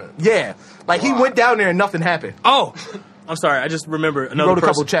government. yeah, like he went down there and nothing happened. Oh, I'm sorry. I just remember He another wrote a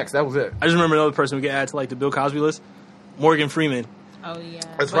couple person. checks. That was it. I just remember another person we get added to like the Bill Cosby list. Morgan Oh yeah.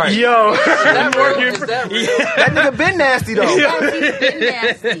 That's right. Yo. is that real? Is that real? That nigga been nasty though. Yes, he's been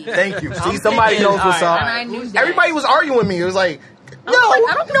nasty. Thank you. See, I'm somebody thinking, knows what's all up. right, and I knew that. Everybody was arguing with me. It was like, no,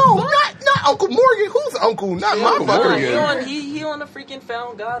 not Uncle Morgan. Who's Uncle? Not my Uncle fucker. Morgan. He on the freaking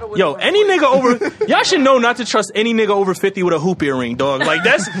Found God or whatever. Yo, any nigga over, y'all should know not to trust any nigga over 50 with a hoop earring, dog. Like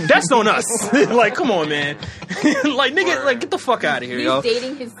that's on us. Like, come on, man. Like, nigga, like get the fuck out of here, He's yo.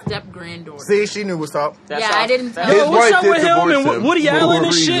 dating his step granddaughter. See, she knew what's up. That's Yeah, how- I didn't that's- tell. Yo, what's wife up did with him divorce and him Woody for Allen a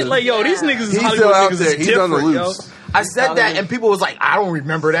and shit? reason. Like, yo, these niggas is He's Hollywood still out niggas there. is He's different, on the yo. loose. I said that, and people was like, I don't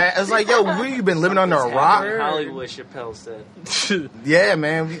remember that. I was like, yo, where you been living under a rock? Hollywood, Chappelle said. Yeah,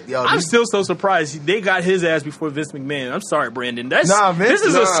 man. Yo, I'm these- still so surprised they got his ass before Vince McMahon. I'm sorry, Brandon. That's Nah, Vince- this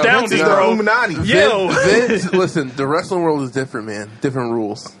is nah, astounding, Vince is the bro. Illuminati. Yo, Vince, listen, the wrestling world is different, man. Different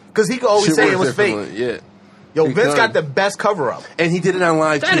rules. Because he could always Shit say it works was fake. differently, Yeah. Yo, He Vince done. got the best cover up. And he did it on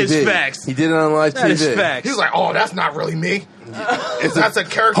live That TV. is facts. He did it on live that TV. is facts. He was like, oh, that's not really me. That's a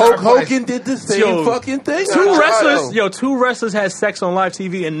character. Hulk I play. Hogan did the same Yo, fucking thing. Two wrestlers had sex on live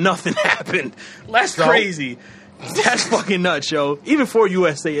TV and nothing happened. That's So? crazy. That's fucking nuts, yo. Even for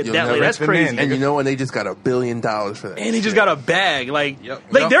USA at You'll that never late, that's spin crazy. man, And you know what? They just got $1 billion for that. And he just got a bag, like Yep.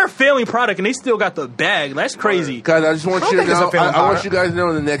 they're a failing product, and they still got the bag. That's crazy. Guys, I just want I don't you to think it's a know. failing I want product. you guys to know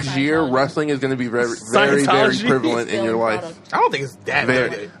in the next year, wrestling is going to be very, very, very Scientology. prevalent in your life. I don't think it's that Very,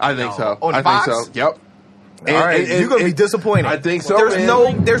 bad. I think so. On I Fox? think so. Yep. All right, you're gonna be disappointed. I think so. There's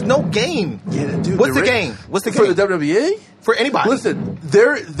man. there's no game. Yeah, dude, What's the game? What's the for game the WWE? for anybody? Listen,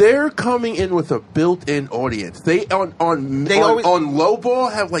 they're coming in with a built-in audience. They on low ball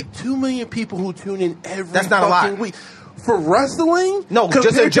have like 2 million people who tune in every That's not a fucking lot. week. For wrestling, No, just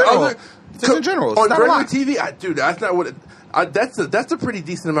in compared to general. Just in general, it's on not a regular lot. TV, dude, that's not what. That's a pretty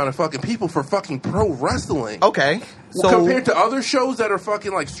decent amount of fucking people for fucking pro wrestling. Okay, so compared to other shows that are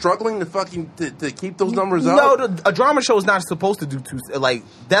fucking like struggling to keep those numbers no, up. a drama show is not supposed to do two. Like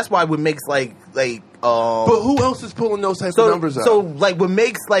that's why what makes like. But who else is pulling those types so of numbers up? so like what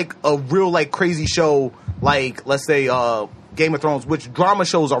makes like a real like crazy show like let's say Game of Thrones, which drama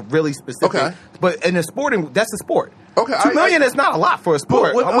shows are really specific. Okay. But in the sporting, that's a sport. Okay, 2 million is not a lot for a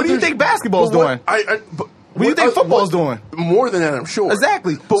sport. But What do you think basketball's but what- doing? But What do you think football's doing? More than that, I'm sure.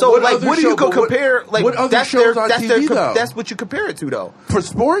 Exactly. But So, what like, other what do you show- could but what- compare? Like, what other that's shows their, on that's TV, their, though? that's what you compare it to, though. For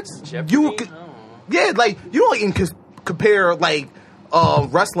sports? Jeopardy? You, Oh. yeah, like you don't even compare like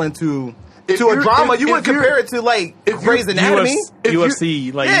wrestling to If a you're- drama. if- You if would you're- compare it to like if you're Grey's Anatomy. If you're-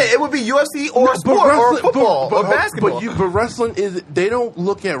 UFC, like Yeah, it would be UFC or No, sport or football or basketball. But wrestling is, they don't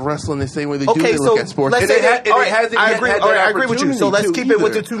look at wrestling the same way they Okay, do so look at sports. let's And say it ha- and all it right, hasn't I yet agree. had All that right, I agree with you. So let's opportunity keep it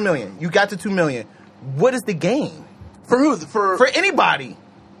with either. the 2 million. You got the 2 million. What is the gain For who? For anybody?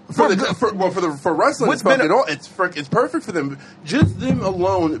 for wrestling, What's it's fucking been a- all. It's perfect for them. Just them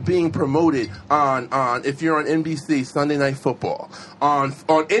alone being promoted on if you're on NBC Sunday Night Football on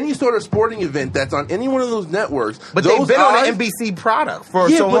any sort of sporting event that's on any one of those networks. But those they've been odds- on an NBC product for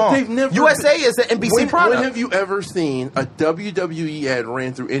Yeah, so but long. they've never USA is an NBC product. When have you ever seen a WWE ad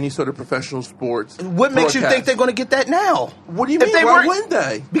ran through any sort of professional sports? What makes you think they're going to get that now? What do you If mean? they Why weren't- wouldn't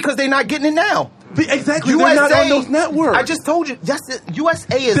they? Because they're not getting it now. Exactly, they're not on those networks. I just told you. Yes,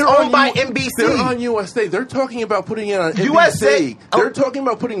 USA is They're owned on by U- NBC. They're on USA. They're talking about putting it on USA NBC. They're talking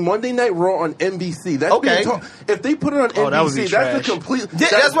about putting Monday Night Raw on NBC. That's Okay. if they put it on Oh, that would NBC, be that's trash. a complete. Yeah,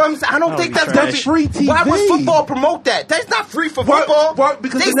 that's what I'm saying. I don't think that's trash. gonna be Free TV. Why would football promote that? That's not free for Why- football. why-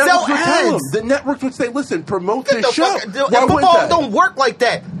 because they the sell networks would tell them. ads. The networks would say, "Listen, promote Get this the show." fuck- Why and wouldn't football they? don't work like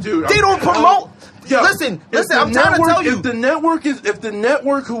that. Dude, they don't promote. Yo, listen. if the I'm trying to network- tell you. If the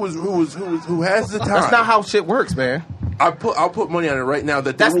network who has the time, That's not how shit works, man. I'll put money on it right now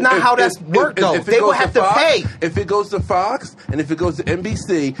that That's not how that's worked, though. If it They goes will have to Fox, pay. If it goes to Fox and if it goes to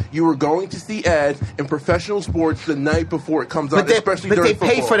NBC, you are going to see ads in professional sports the night before it comes out, especially but during they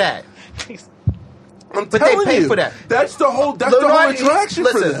pay football. for that. I'm But they telling pay you, for that. That's the whole attraction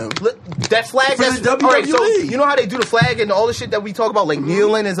for them. That flag, For that's the all right. So WWE. you know how they do the flag and all the shit that we talk about, like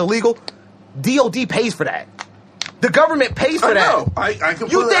kneeling is illegal. DOD pays for that. The government pays for I that. know. I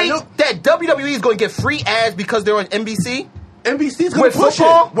completely. You I know. think that WWE is going to get free ads because they're on NBC? NBC's going to with push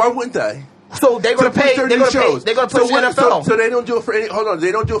football? it? Why wouldn't they? So they're going to push pay. their They're new going to pay. shows. They're going to push NFL. So they don't do it for any. Hold on,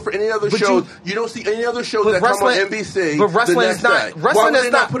 they don't do it for any other But shows. You don't see any other shows But that come on wrestling, NBC. but wrestling the is next not. day. Why Wrestling would is they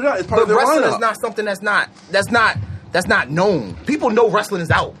not. put it out? It's part but of their wrestling lineup. is not something that's not known. People know wrestling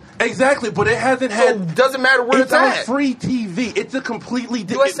is out. Exactly, but it hasn't So had. it doesn't matter where it's on at. free TV. It's a completely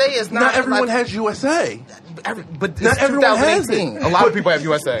USA is not everyone like- has USA. But it's Not everyone has 2018. it. A lot of But people have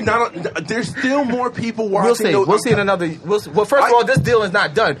USA. There's still more people watching. We'll see. those- We'll see in another. Well, first of all, this deal is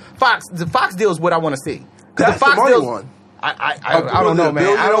not done. The Fox deal is what I want to see. 'Cause That's the money one. I don't know,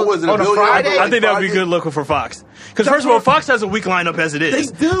 man. I don't. Was it a On a billion? Friday, I think that would be good looking for Fox. Because first of all, Fox has a weak lineup as it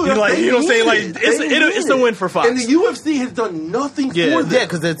is. They do. You know, like, They you know what I'm saying? Like, need it. it's They it's need a it. win for Fox. And the UFC has done nothing Yeah. for them. yeah,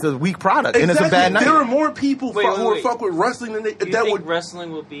 because it's a weak product and it's a Exactly. bad night. There are more people Wait, who wait. fuck with wrestling than they, Do you that think would.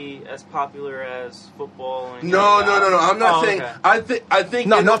 wrestling will be as popular as football? And No. I'm not Oh, saying. okay. I think.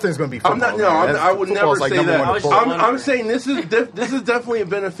 No, nothing's gonna be I'm not. football, No, man. I would never Football's like say number that. one in football. I'm saying this is definitely a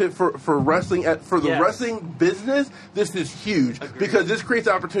benefit for wrestling for the Yes. wrestling business. This is huge Agreed. because this creates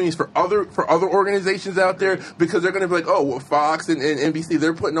opportunities for other organizations out there because they're going to be like, oh, well, Fox and NBC,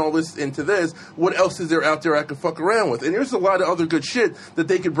 they're putting all this into this. What else is there out there I can fuck around with? And there's a lot of other good shit that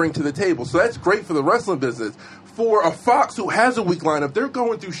they could bring to the table. So that's great for the wrestling business. For a Fox who has a weak lineup, they're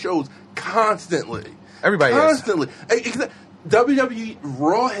going through shows constantly. Everybody is. Constantly. WWE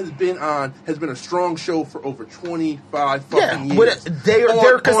Raw has been a strong show for over 25 fucking Yeah, years. but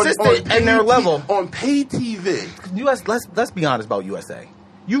they're consistent in their level. On pay TV. Let's be honest about USA.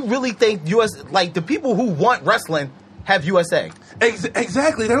 You really think like the people who want wrestling have USA?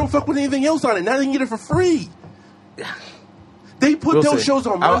 Exactly. They don't fuck with anything else on it. Now they can get it for free. They put We'll those see. shows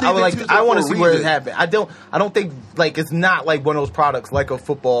on Monday. I want to see where it happened. I don't think like it's not like one of those products like a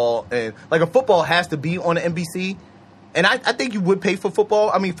football and like a football has to be on the NBC. And I think you would pay for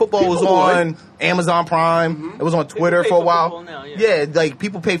football. I mean, football was People on Amazon Prime. Mm-hmm. It was on Twitter pay for a for while. football now, yeah. Like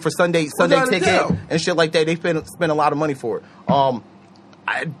people pay for Sunday Without a ticket doubt. and shit like that. They spend a lot of money for it.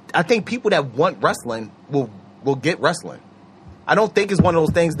 I think people that want wrestling will get wrestling. I don't think it's one of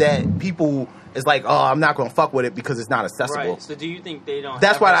those things that people is like, oh, I'm not going to fuck with it because it's not accessible. Right. So do you think they don't?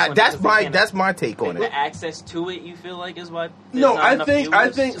 That's have why wrestling because they can't- that's my take on the it. access to it, you feel like, is why? there's No, not I enough think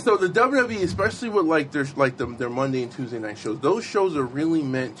viewers? so. The WWE, especially with like their Monday and Tuesday night shows, those shows are really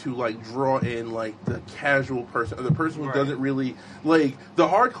meant to like draw in like the casual person or the person who Right. doesn't really like the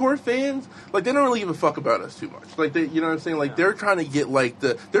hardcore fans. Like they don't really give a fuck about us too much. Like they, you know what I'm saying? Like they're trying to get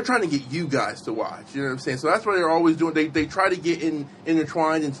they're trying to get you guys to watch. You know what I'm saying? So that's what they're always doing. They try to get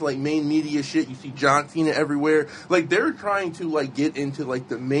intertwined into like main media shit. You see John Cena everywhere. Like they're trying to like get into like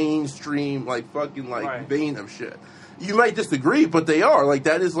the mainstream like fucking like Right. vein of shit. you might disagree, but they are like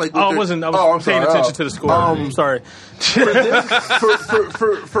that is like. I was paying attention to the score. I'm sorry. For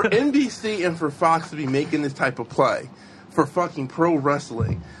NBC and for Fox to be making this type of play for fucking pro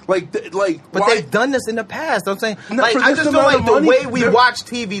wrestling, but they've done this in the past. I'm saying, No, like, for I this just feel amount like of the money, way we they're- watch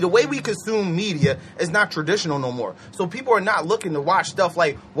TV, the way we consume media is not traditional no more. So people are not looking to watch stuff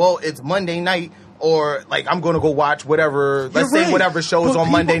like, well, it's Monday night. Or like I'm gonna go watch whatever. Let's say whatever shows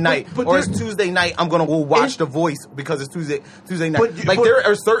on Monday night, or it's Tuesday night. I'm gonna go watch The Voice because it's Tuesday night. There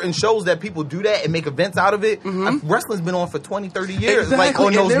are certain shows that people do that and make events out of it. Wrestling's been on for 20, 30 years, like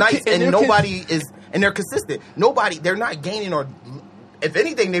on those nights, and nobody is, and they're consistent. They're not gaining or. If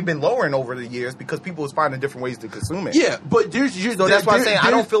anything, they've been lowering over the years because people is finding different ways to consume it. Yeah, but so that's why I'm saying I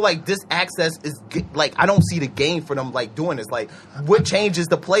don't feel like this access is like I don't see the gain for them like doing this. Like what changes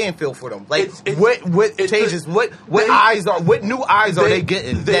the playing field for them? Like what changes? What new eyes are they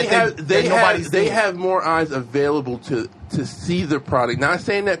getting? They have more eyes available to see the product. Not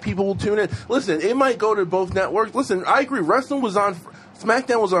saying that people will tune in. Listen, it might go to both networks. Listen, I agree. Wrestling was on.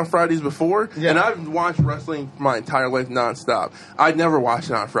 SmackDown was on Fridays before, and I've watched wrestling my entire life nonstop. I'd never watched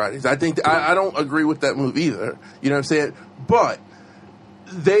it on Fridays. I think I don't agree with that move either. You know what I'm saying? But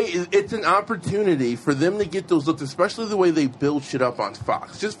it's an opportunity for them to get those looks, especially the way they build shit up on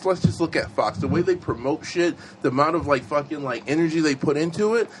Fox. Let's just look at Fox. The way they promote shit, the amount of fucking energy they put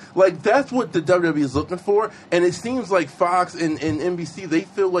into it. Like that's what the WWE is looking for. And it seems like Fox and NBC, they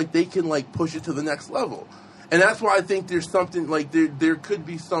feel like they can push it to the next level. And that's why I think there's something there could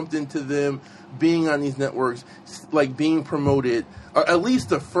be something to them being on these networks, being promoted, or at least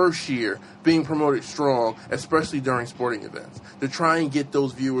the first year being promoted strong, especially during sporting events, to try and get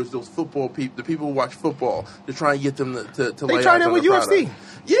those viewers, those football people, the people who watch football, to try and get them to they tried it with UFC.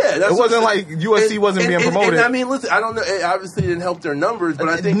 Yeah, it wasn't like UFC wasn't being promoted. And I mean, listen, I don't know. It obviously didn't help their numbers, but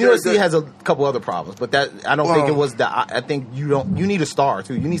I think UFC has a couple other problems. But I don't think it was I think you need a star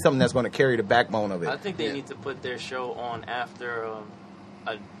too. You need something that's going to carry the backbone of it. I think they need to put their show on after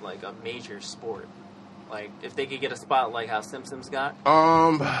a major sport. Like if they could get a spot like how Simpsons got, or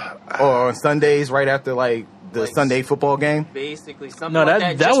on Sundays right after the Sunday football game. Basically, something. No,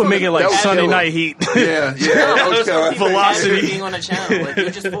 that would make it Sunday Night Heat. Yeah. Velocity being on a channel. Like you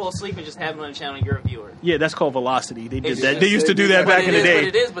just fall asleep and just have it on a channel. You're a viewer. Yeah, that's called Velocity. They did that. They used to do that back in the day.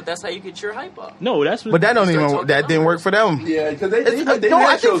 But that's how you get your hype up. No, that's what. But that didn't work for them. Yeah, because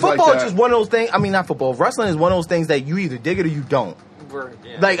I think football is just one of those things. I mean, not football. Wrestling is one of those things that you either dig it or you don't.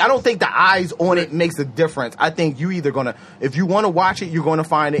 Yeah. I don't think the eyes on it makes a difference. I think you either if you want to watch it, you're going to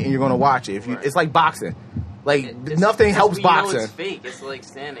find it and you're going to watch it. It's like boxing. Nothing helps boxing. It's fake. It's like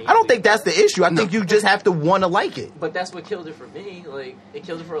standing. I don't think that's the issue. I think you just have to want to like it. But that's what killed it for me. It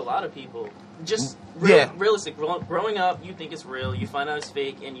killed it for a lot of people. Just realistic. Growing up, you think it's real. You find out it's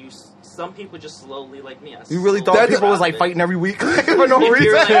fake, and some people just slowly, like me. You really thought people was fighting every week for no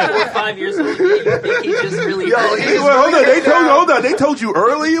reason? You're 4 or 5 years old. You think he just really. Hold on. They told you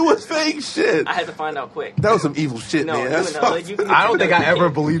early it was fake shit. I had to find out quick. That was some evil shit, man. I don't think I ever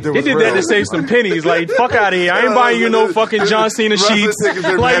believed it was real. They did that to save some pennies. Fuck out of here. I ain't buying you no fucking John Cena sheets. You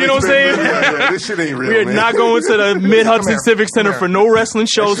know what I'm saying? This shit ain't real. We're not going to the Mid Hudson Civic Center for no wrestling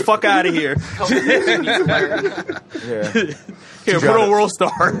shows. Fuck out of here. Here, put on World Star.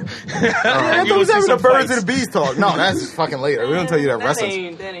 I thought we was having the birds and the bees talk. No, that's fucking later. We don't tell you that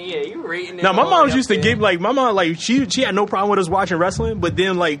wrestling. You rating it. Now, my mom used to give my mom she had no problem with us watching wrestling, but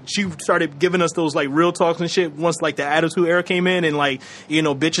then she started giving us those real talks and shit once the Attitude Era came in and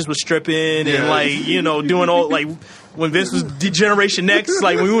bitches was stripping and doing all when Vince was Degeneration X,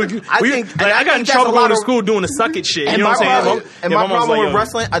 when we would, I got in trouble going to school doing the suck it shit. You know what I'm saying? And my problem with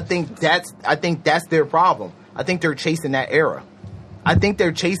wrestling, I think that's their problem. I think they're chasing that era. I think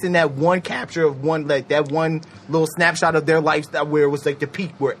they're chasing that one capture of that one little snapshot of their life where it was the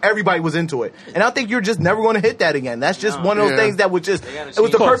peak where everybody was into it. And I think you're just never going to hit that again. That's just one of those things that was it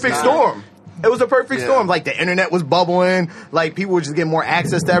was the perfect storm. It was a perfect storm. The internet was bubbling. People were just getting more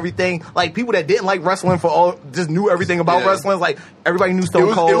access to everything. People that didn't like wrestling just knew everything about wrestling. Everybody knew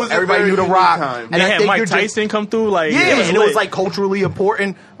Stone Cold. Everybody knew The Rock. And they had Mike Tyson come through. It was culturally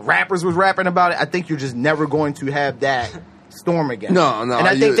important. Rappers was rapping about it. I think you're just never going to have that storm again. No. And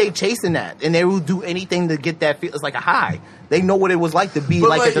I think they chasing that. And they will do anything to get that feel. It's like a high. They know what it was like to be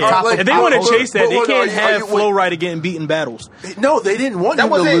at the top. If they want to chase that, they can't have Flo Rida getting beaten battles. No, they didn't want him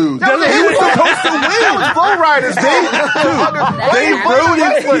to lose. He was supposed to win. That was Flo Rida's game. They wrote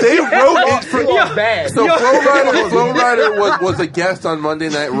it. was bad. So Flo Rida was a guest on Monday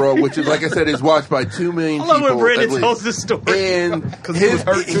Night Raw, which is, like I said, is watched by 2 million I people. love when Brandon at least. tells this story. And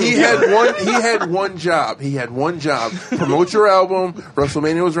he had one job. He had one job. Promote your album.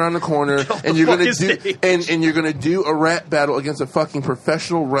 WrestleMania was around the corner, and you're gonna do and you're gonna do a rap battle against a fucking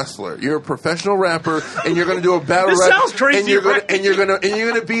professional wrestler. You're a professional rapper, and you're gonna do a battle. This rap, sounds crazy, And you're gonna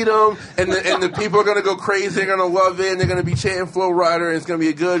right? beat them, and the people are gonna go crazy. They're gonna love it, and they're gonna be chanting Flo Rida, and it's gonna be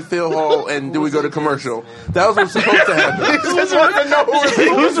a good Phil Hall. And then we go to commercial. That was what's supposed to happen. just want to know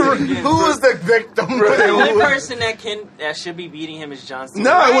who was the victim. The only person that should be beating him is John Cena.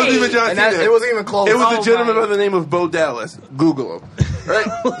 No, it wasn't even John And Cena. it wasn't even close. It was a gentleman my. by the name of Bo Dallas. Google him. Right?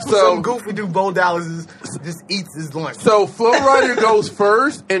 Some So, goofy dude, Bo Dallas, just eats his lunch. so Flo Rida goes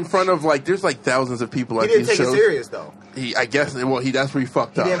first in front of there's thousands of people He at didn't these take shows. it serious though. I guess that's where he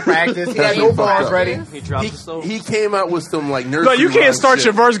fucked He up. didn't practice. He That's had where no fucked bars up. ready. He dropped the soul. He came out with some nursery No, you can't rhyme start shit.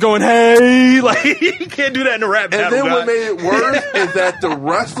 your verse going, hey. Like, you can't do that in a rap And battle, then guy. what made it worse is that the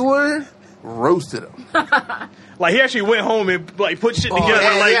wrestler roasted him. Like, he actually went home and, put shit together.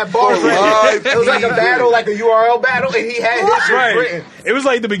 Yeah, like, he had bars for ready. live It was like a TV. battle, like a URL battle, and he had his shit right. written. It was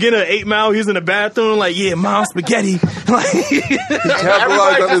like the beginning of 8 Mile. He was in the bathroom, mom, spaghetti. Like,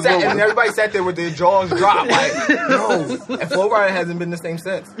 Capitalized on his And moment. everybody sat there with their jaws dropped, like, no. And Flo Rida hasn't been the same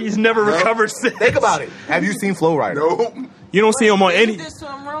since. he's never recovered since. Think about it. Have you seen Flo Rida? Nope. You don't see him on He any. did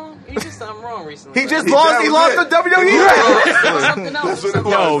something wrong. He did something wrong recently. He just He- lost. that He was lost it. the WWE match. something else. That's what it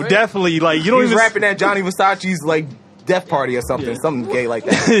was. Yo, definitely. Like, you He don't was even. rapping at Johnny Versace's death party or something, Yeah. something gay like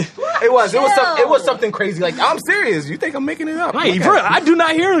that. It was something crazy. Like, I'm serious. You think I'm making it up? Hey, Look bro, at it. I do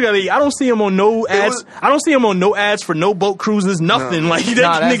not hear. I don't see him on no ads. was- I don't see him on no ads for no boat cruises. Nothing. Like that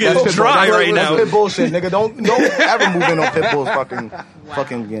Nah, nigga is Pitbull. dry That's right now. Pit bullshit, nigga. Don't ever move in on Pitbull's fucking.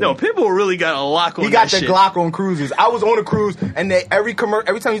 No, Pitbull really got a lock on. He got that the shit. Glock on cruises. I was on a cruise, and every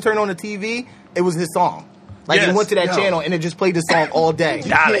time you turn on the TV, it was his song. Like, Yes. you went to that Yo. channel, and it just played the song all day.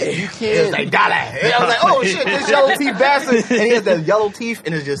 Dale. You It was can't. like, Dale. And I was like, oh shit, this yellow teeth bastard. And he has the yellow teeth,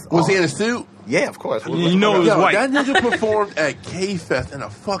 and it's just. Was he in oh. a suit? Yeah, of course. You know it was Yo, white. that nigga performed at K-Fest in a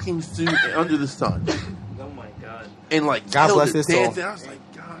fucking suit and under the sun. Oh my god. And God killed bless it, his soul. dancing. I was like,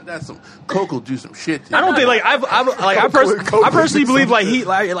 God, that's some Coke will do some shit to I you. don't think I personally believe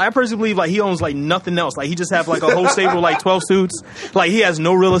I personally believe he owns nothing else. Like, he just have a whole stable of 12 suits. Like, he has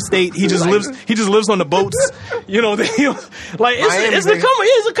no real estate. He just lives on the boats. You know, it's a come up.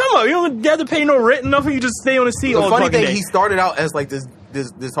 It's a come up. You don't have to pay no rent, nothing. You just stay on the seat The all funny fucking thing, day. he started out as this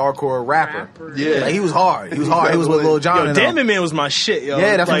hardcore rapper. Yeah. Like, he was hard. He was with Lil Jon. Yo, and them. Damn It Man was my shit, yo.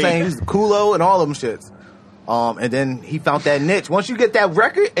 Yeah, that's what I'm Like, saying. He was Kulo and all of them shits. And then he found that niche. Once you get that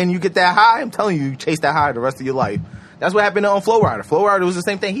record and you get that high, I'm telling you chase that high the rest of your life. That's what happened on Flo Rida. Flo Rida was the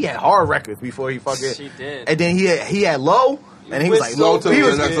same thing. He had hard records before he fucking. She did. And then he had low. And he was like, Low to he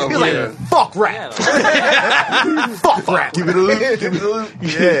was the next level, like, yeah. fuck rap. Fuck rap. Keep it a loop. Keep it a loop.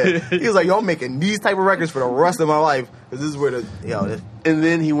 Yeah. He was like, yo, I'm making these type of records for the rest of my life. Because this is where And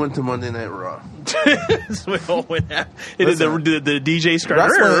then he went to Monday Night Raw. that's what all went down. It is the DJ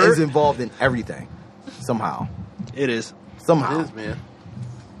scratch. wrestling is involved in everything. Somehow. It is. Somehow. It is, man.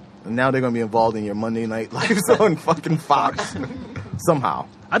 And now they're going to be involved in your Monday Night Lives on fucking Fox. Somehow.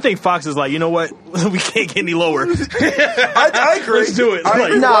 I think Fox is like, you know what? We can't get any lower. I agree. Let's do it. I Like,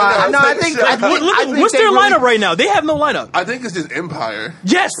 agree. No, Why not? I Take a think- shot. I think- Look, what's they their really- lineup right now? They have no lineup. I think it's just Empire.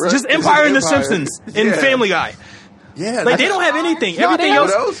 Yes, Right? just It's Empire and The Empire. Simpsons and Yeah. Family Guy. Yeah. Like, they don't have anything. No, Everything they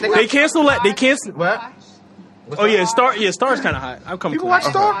else, don't. What else? they cancel that. They cancel. What? Oh yeah, Star's kind of hot. I'm coming. People clean. watch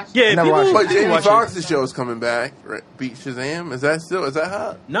Star? Yeah, Never people. watched it. But people Jamie watch it. Foxx's show is coming back. Right? Beat Shazam. Is that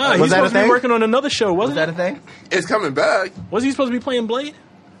hot? Nah, Was he's that a supposed to be thing? working on another show, Was wasn't that a it? thing? It's coming back. Was he supposed to be playing Blade?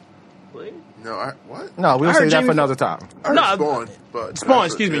 Blade? No, what? No, we'll I heard save that Jamie for another time. I heard Nah, Spawn. But Spawn.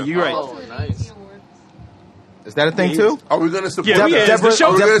 Excuse me. yeah. You're right. Oh, nice. Is that a thing too? Are we going to support Yeah, that? the show,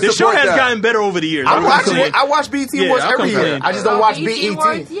 Are we gonna the show support has that? gotten better over the years. I I'm watch clean. it. I watch BET Yeah, Awards I'll every come year. clean. I just don't watch BET BET.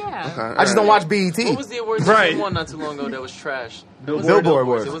 Awards, yeah. Okay, I just don't watch What BET. was the awards Right. that you won not too long ago that was trash? It was Billboard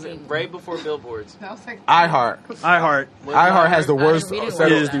Awards. It was right before Billboards. That was like iHeart. iHeart. iHeart has the worst. we didn't set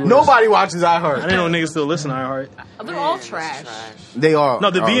watch of- that. Nobody watches I iHeart. didn't know niggas still listen to iHeart. They're all Man, trash. that's They are.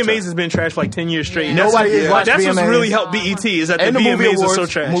 No, the are VMAs trash. has been trash for 10 years straight. Yeah. That's Nobody what- has watched That's what's VMAs. really helped BET is that the And the movie VMAs are awards. so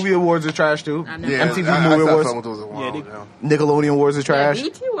trash. Movie awards are trash too. I never- Yeah, MTV I Movie stopped Awards. fucking with those a while Yeah, they- ago. Nickelodeon awards are trash. Yeah,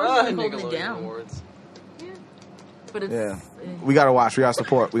 BET was Ah, holding it Nickelodeon down. Awards. But it's Yeah. We gotta watch. We gotta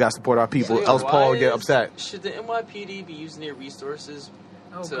support. We gotta support our people. Dude, Else Paul why will get is- upset. Should the NYPD be using their resources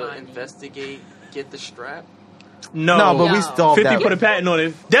oh, to God. investigate, get the strap? No, No, but we No. stalled 50 that. put a patent on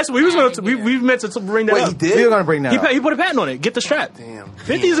it. That's what we was going to. We meant to bring that Wait, up. he did? We were gonna bring that. He, up. he put a patent on it. Get the strap. Damn.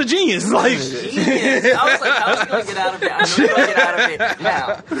 50 is a genius. Like, Genius. I was like, how's he going to get out of it? I know he's going to get out of it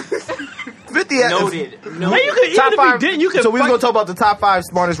now. 50 Noted. Man, you could, Top even five. if you didn't, you could. So we was gonna talk about the top 5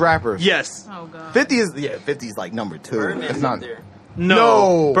 smartest rappers. Yes. Oh god. 50 is like number 2. Birdman's It's not. up there.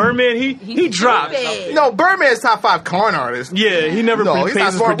 No. Birdman, he dropped. stupid. No, Birdman's top 5 con artist. Yeah, he never No, he's pays not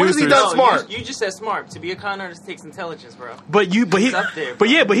his smart. What has he producers. done? Smart. You just said smart. To be a con artist takes intelligence, bro. But he, He's up there, but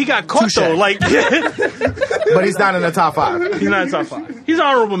he got caught Touche. though. Like, But he's not in the top 5. he's not in top 5. He's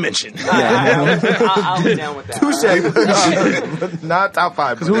honorable mention. I'll be down with that. Touche. Not top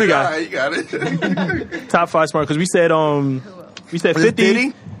 5. Who we got? Alright, you got it. Top 5 smart because we said Was it 50,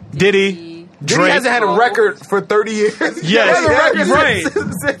 Diddy? Diddy, Diddy Drake. hasn't had a record for 30 years. Yes, He hasn't had a record right.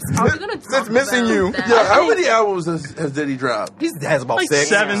 I was gonna talk since Missing about You. that. Yeah, how many albums has Diddy dropped? He has about Like 6.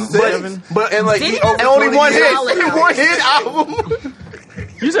 seven. But And like Diddy he over and only 20 one years. hit. Solid One hit album.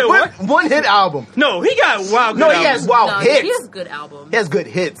 You said what? One hit album. No, he got wild. No, good he albums. has wild No, hits. he has good albums. He has good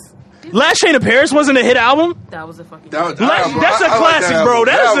hits. Last Chain of Paris wasn't a hit album. That was a fucking. That was- That's a I like classic, that bro. album.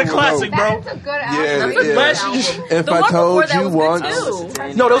 That is album a was classic, dope. bro. That's a good album. Yeah, That's a good Last- album. If The I one told before that you was once, good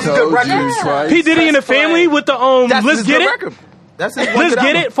too. No, those are told good you records. twice. P Diddy and the Family with the That's Let's his Get good It. record. That's his one Let's good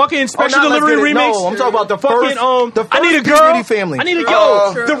Get album. It. Fucking Special not Let's Delivery Get It. remix. No, I'm talking about the Fucking first. The I Need a first Girl. Diddy Family. I Need a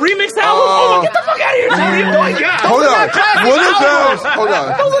Yo. True. The remix album. Oh my, get the fuck out of here, Tony. Oh my god. Hold on. classic What is albums. that? Hold on.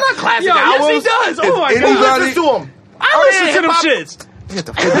 Those are not classic Yo, yes, albums. he does. Oh my If Who god. anybody- listens to them? I listen to them shits. Get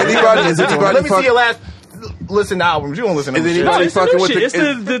the Is anybody, is anybody Let me see fuck- your last listen to albums. You don't listen to Is them shit. No, anybody it's the fucking new with shit. It's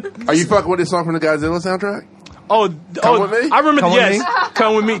the? the Are you fucking with this song from the Godzilla soundtrack? oh, With Me? I remember. Come With Yes, Me?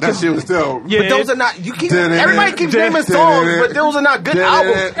 Come With Me. That shit was dope. Yeah. But those are not. You keep. Did it. Everybody keeps Did naming it. songs, Did it. but those are not good Did it.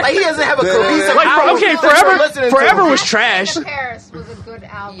 albums. Like he doesn't have a Did it. cohesive Like, album. okay, that you're listening to. Forever was trash. Paris was a good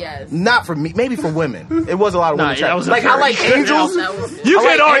album. Yes. Not for me. Maybe for women. It was a lot of women. Nah, that was a like I very like good Angels. That was, You I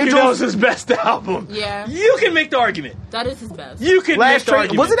can like argue that Angels. was his best album. yeah. You can make the argument. That is his best. You can make Last the Train.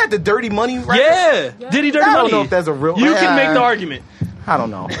 argument. Was it at the Dirty Money record? Yeah. Did he Dirty I Money? don't know if that's a real. You can make the argument. I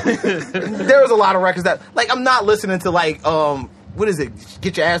don't know. There was a lot of records that, like, I'm not listening to like, what is it?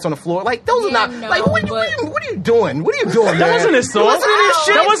 Get your ass on the floor. Like those are Yeah, not. no, like what are you doing? What are you doing? That man? wasn't his song. You listen to this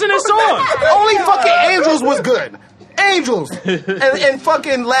shit? That wasn't his song. Only fucking Angels was good. Angels and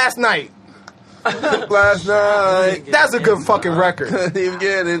fucking Last Night. Last night. That's a good fucking record. Couldn't even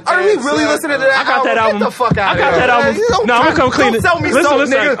get it. Are we really listening to that? I got that album. Get the fuck out I of got here. that album. Man. Don't No, I'm gonna come clean don't it. tell me Listen, so,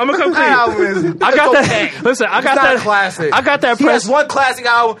 listen, nigga. I'm gonna come That album clean is- I got it's that. okay. Listen, I It's got not that. a classic. I got that He has press. one classic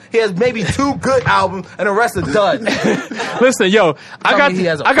album. He has maybe 2 good albums, and the rest are duds. Listen, yo, I got. He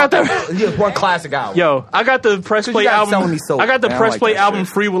has a I got fucking- that. He has one classic album. Yo, I got the press you play guys album. selling me soap, I got the man. I press like play that album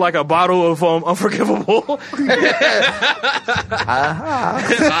shit. free with like a bottle of Unforgivable.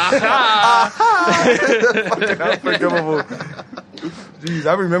 Unforgivable. Jeez,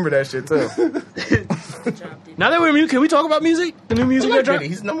 I remember that shit too. Now that we're in music, can we talk about music? The new music that dropped?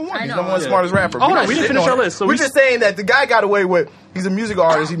 He's number one. I He's know. number one Yeah. smartest rapper. Oh, We're no, not we didn't shitting finish on our him. list, so we're we just saying that the guy got away with. He's a music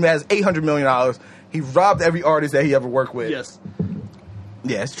artist. He has $800 million. He robbed every artist that he ever worked with. Yes.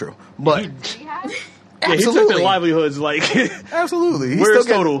 Yeah, it's true. But He has? Yeah, he took absolutely, their livelihoods. Like, absolutely. Where's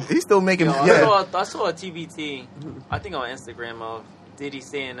Total? He's still making. Yo, Yeah. I saw a TBT, I think on Instagram, of Diddy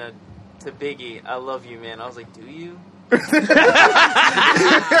saying to Biggie, "I love you, man." I was like, "Do you?" It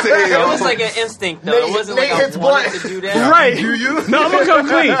was like an instinct, though. It wasn't like Nate I hits wanted blunt. to do that. right? Do you? No, I'm gonna come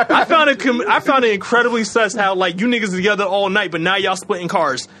clean. I found it incredibly sus how like you niggas together all night, but now y'all splitting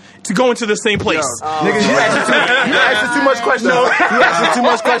cars to go into the same place. Niggas, you asking too much questions. You asking too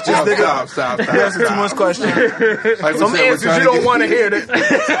much questions, nigga. Stop. You asking too much questions. Like we Some said, we're answers trying you to don't get- want to hear.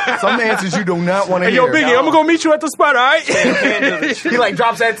 Some answers you do not want to Hey, hear. yo, Biggie, I'm gonna go meet you at the spot, all right? He like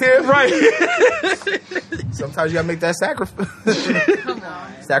drops that tip. Right. Sometimes you gotta make that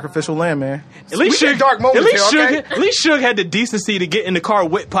sacrificial lamb, man. At least We get Suge, dark moments at least here, Suge, okay? at least Suge had the decency to get in the car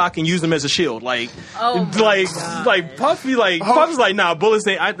with Pac and use him as a shield. Like, Oh my like, God. like Puff be like, Puff is like, nah, bullets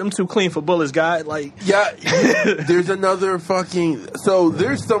ain't. I'm too clean for bullets, guy. Like, Yeah, there's another fucking. So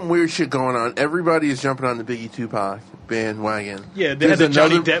there's some weird shit going on. Everybody is jumping on the Biggie Tupac bandwagon. yeah, they had the There's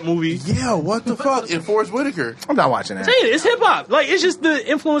Johnny another- Depp movie. Yeah, what the fuck? And Forrest Whitaker. I'm not watching that. Hey, it's hip hop. Like, it's just the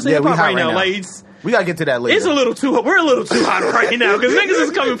influence of Yeah, hip we hop hot right right now. now. Like, it's We gotta get to that later. a little too. We're a little too hot right now because niggas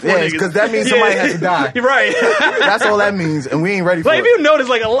is coming for Yeah, niggas. because that means somebody has to die. Right. That's all that means, and we ain't ready for Like, it. if you notice,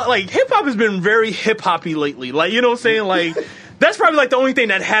 like, a lot, like hip hop has been very hip hoppy lately. Like, you know what I'm saying? Like, that's probably like the only thing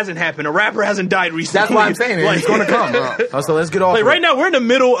that hasn't happened. A rapper hasn't died recently. That's why I'm saying it. Like, It's going to come. So let's get off. Like of right it. now, we're in the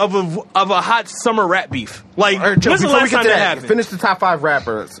middle of a hot summer rap beef. Like, All right, Joe, when's the before we last get time to that that, happened? finish the top 5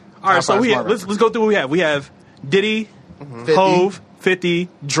 rappers. All right, Top so 5 we smart let's go through what we have. We have Diddy, 50. Hove, 50,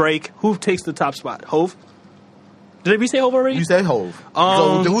 Drake. Who takes the top spot? Hove. Did we say Hove already? You said Hove.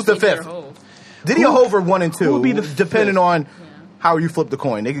 Um, So who's the fifth? Diddy or Hove are 1 and 2. who would be the depending fifth? on how you flip the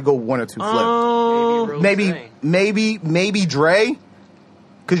coin? They could go 1 or 2 flip. Rose. Maybe Dre.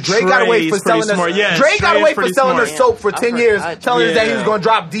 Because Dre got away for selling us. Yeah, Dre got away for selling us smart. soap for 10 years, telling us that he was going to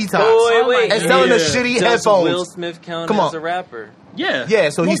drop Detox. Wait. And selling us shitty Does headphones. Will Smith count Come on. as a rapper? Yeah. Yeah,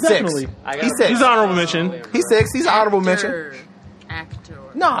 so he's Most 6. definitely. He's 6. He's an honorable mention. He's 6. He's an honorable mention. Actor.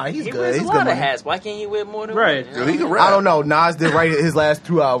 Nah, he's He good. wears He's a good lot of money. hats. Why can't he wear more than Right. one? Yo, he can rap. I don't know. Nas did write his last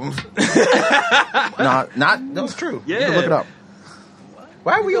 2 albums. That's true. Yeah. You can look it up.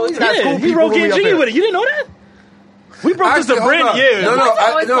 Why are we always got Yeah, cool he people wrote when we Get up Jiggy here? with it. You didn't know that? We broke this Actually, to hold Brandon. on.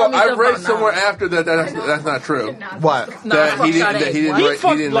 Yeah. No, I read Nas. somewhere after that's not true. What? That he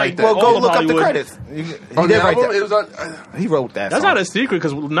didn't write that. Well, go All of look up the Hollywood. credits. He did On the write album, that. it was on. He wrote that. That's song. not a secret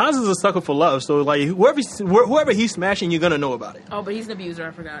because Nas is a sucker for love. So like whoever he's smashing, you're gonna know about it. Oh, but he's an abuser.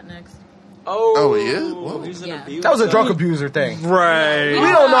 I forgot. Next. Oh, he is? Whoa. He's an Yeah. abuser. That was a drug abuser thing. Right. We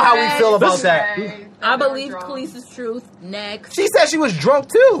don't know how we feel about that. I believe Khaleesi's truth. Next. She said she was drunk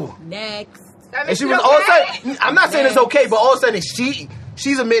too, Next. and she was all of a sudden. I'm not saying it's okay, but all of a sudden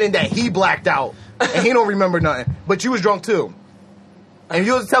she's admitting that he blacked out and he don't remember nothing. But you was drunk too, and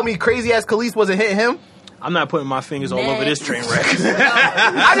you was tell me crazy ass Khalees wasn't hitting him. I'm not putting my fingers all over this train wreck.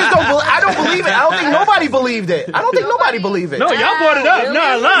 I just don't. I don't believe it. I don't think nobody believed it. I don't think nobody believed it. No, y'all brought it up. Really?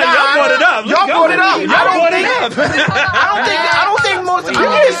 Nah, y'all brought it up. Y'all brought it up. Y'all brought it up. I don't think most. You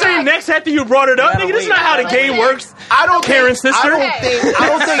didn't say next after you brought it up, nigga. This is not how the game works. I don't think, Karen's sister. I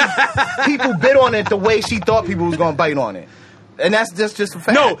don't think people bit on it the way she thought people was gonna bite on it, and that's just a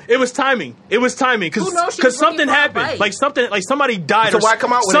fact. No, it was timing. It was timing Who knows she was something looking for a happened. bite? Like somebody died. So or why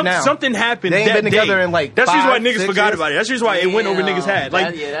come out with it now? Something happened. They ain't that been together day. in, like, That's the reason why 5, niggas 6 forgot years? about it. That's the reason why it went over Damn. niggas' head.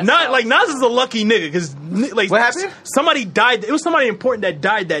 Like That's not like Nas is a lucky nigga because like What happened? Somebody died. It was somebody important that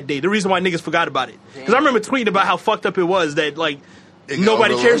died that day. The reason why niggas forgot about it because I remember tweeting about how fucked up it was that like.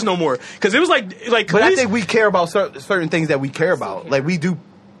 Nobody cares no more because it was like. But I think we care about certain things that we care about. Like we do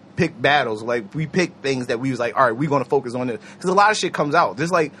pick battles. Like we pick things that we was like, all right, we're going to focus on this because a lot of shit comes out.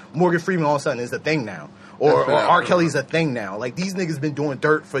 There's like Morgan Freeman all of a sudden is a thing now, or R. Kelly's a thing now. Like these niggas been doing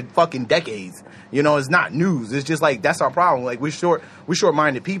dirt for fucking decades. You know, it's not news. It's just like that's our problem. Like we're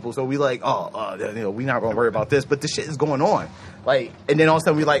short-minded people, so we like, we're not going to worry about this. But the shit is going on. Like, and then all of a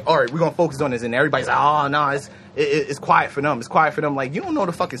sudden we're like, all right, we're going to focus on this, and everybody's like, oh no, it's quiet for them. It's quiet for them. Like, you don't know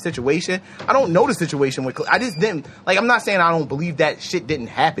the fucking situation. I don't know the situation with. I just didn't. Like, I'm not saying I don't believe that shit didn't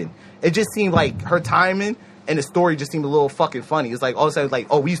happen. It just seemed like her timing and the story just seemed a little fucking funny. It's like all of a sudden, like,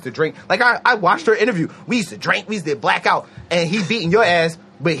 oh, we used to drink. Like, I watched her interview. We used to drink. We used to black out, and he beating your ass,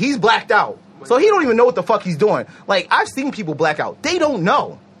 but he's blacked out, so he don't even know what the fuck he's doing. Like, I've seen people black out. They don't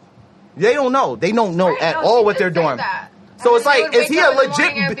know. They don't know. They don't know at all what they're doing. So it's like, is he a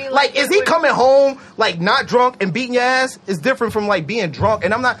legit, like, is he coming home, like, not drunk and beating your ass? Is different from, like, being drunk.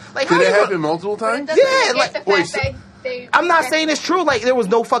 And I'm not, like, Did it happen multiple times? Yeah, like, I'm not saying it's true. Like, there was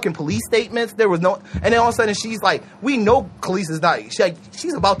no fucking police statements. There was no, and then all of a sudden she's like, we know Khalees is not,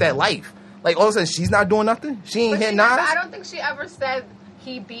 she's about that life. Like, all of a sudden she's not doing nothing. She ain't hitting Nas. I don't think she ever said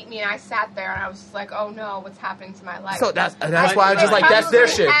he beat me and I sat there and I was just like, oh no, what's happening to my life? So that's why I just like, that's their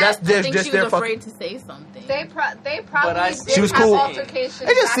shit. That's I think just she their was fucking. afraid to say something. They probably did She was have cool. altercations It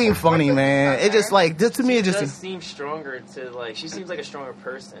just back seemed and forth funny, with man. each It just other. like, to me, it She just does seem stronger to like. She seems like a stronger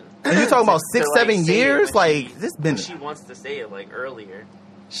person. And you're talking about 6, To, like, 7 say it years? when Like, this been. she wants to say it like earlier.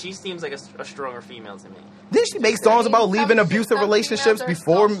 She seems like a stronger female to me. Didn't she make songs about leaving abusive relationships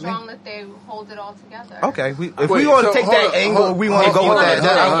before so me? strong that they hold it all together. Okay, if we Wait, want to so take hold that on, angle, hold we want to on, go hold with on,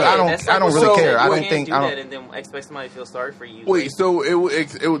 that. I don't really So, care. I wait, don't think. do I that don't. and then expect somebody to feel sorry for you. Wait, Like,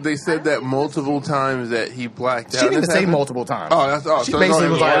 so they said that multiple times that he blacked out. She didn't This say happened? multiple times. Oh, that's all. She So basically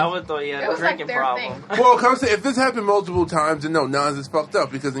it's was all- like- I would thought he had It a was like drinking their problem. thing. Well, come say if this happened multiple times, then no, Nas is fucked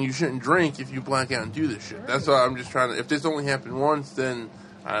up because then you shouldn't drink if you black out and do this shit. That's why I'm just trying to. If this only happened once, then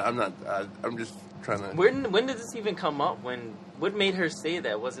I'm not. I'm just trying to. When did this even come up? What made her say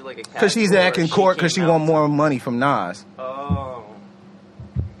that? Was it like a Because she's acting court because she want more money from Nas. Oh.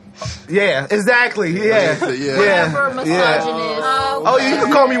 Yeah, exactly. Yeah, Whatever, yeah. misogynist. Oh, you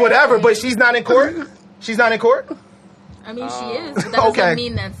can call me whatever, but she's not in court. She's not in court. I mean, she is. But that doesn't Okay.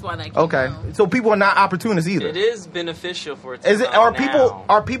 mean that's why that came Okay, out. so people are not opportunists either. It is beneficial for it to Is it? come Are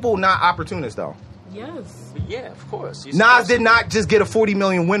now. people not opportunists though? Yes. But yeah, of course. You're Nas supposed did to- not just get a $40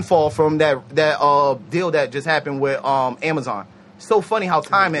 million windfall from that deal that just happened with Amazon. So funny how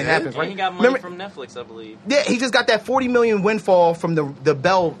timing happens, And right? he got money Remember- from Netflix, I believe. Yeah, he just got that $40 million windfall from the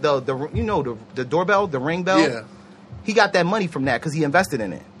bell, the you know the doorbell, the ring bell. Yeah. He got that money from that because he invested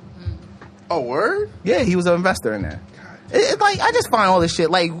in it. Oh, word? Yeah, he was an investor in that. It's like I just find all this shit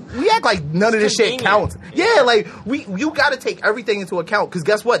like we act like none of this shit convenient. counts. Yeah, like you got to take everything into account because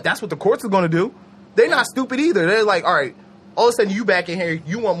guess what? That's what the courts are going to do. They're not stupid either. They're like, all right, all of a sudden you back in here,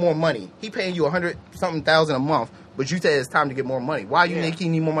 you want more money. He paying you $100-something thousand a month, but you said it's time to get more money. Why you think he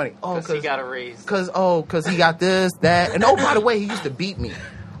need more money? Oh, because he got a raise. Because he got this, that, and oh, by the way, he used to beat me.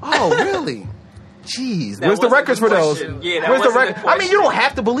 Oh, really? Jeez, where's the records for those? Yeah, where's the record? I mean, you don't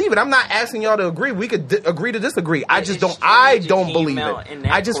have to believe it. I'm not asking y'all to agree. We could agree to disagree. I just don't. I don't believe it.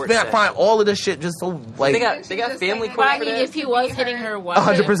 I just find all of this shit just so like. They got family But court I for mean, that. if he was hitting her,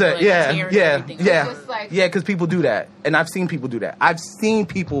 100%. Yeah. Just like- Yeah, because people do that, and I've seen people do that. I've seen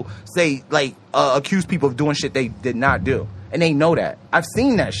people say like accuse people of doing shit they did not do, and they know that. I've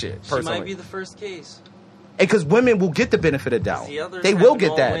seen that shit personally. She might be the first case. Because women will get the benefit of doubt. The others They have will them get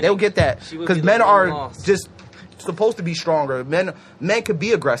all that. winning. They'll get that. She would Because be the men one are lost. just supposed to be stronger. Men could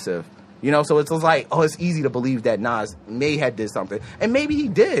be aggressive. You know, so it's like, oh, it's easy to believe that Nas may have did something. And maybe he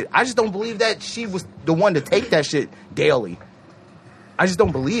did. I just don't believe that she was the one to take that shit daily. I just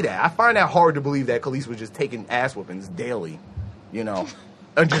don't believe that. I find that hard to believe that Khalees was just taking ass whoopings daily. You know?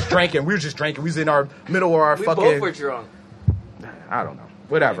 And just drinking. We were just drinking. We was in our middle of our We fucking... both were drunk. I don't know.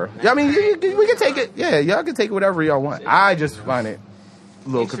 Whatever. I mean, we can take it. Yeah, y'all can take it whatever y'all want. I just find it a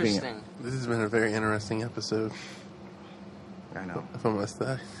little convenient. Interesting. This has been a very interesting episode. I know. If I must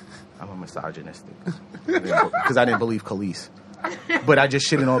say. I'm a misogynistic. Because I didn't believe Khalees. But I just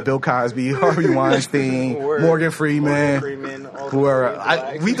shitting on Bill Cosby, Harvey Weinstein, Morgan Freeman. Who are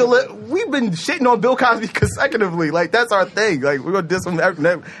we've been shitting on Bill Cosby consecutively. Like, that's our thing. Like, we're going to diss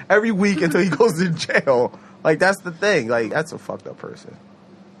him every week until he goes to jail. Like, that's the thing. Like, that's a fucked up person.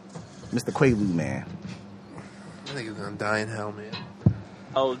 Mr. Quaalude, man. I think he's gonna die in hell, man.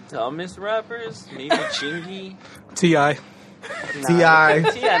 Oh, dumbest rappers? Maybe Chingy? T.I. T.I.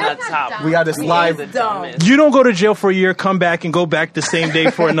 T.I. not top. We got this live. You don't go to jail for a year, come back, and go back the same day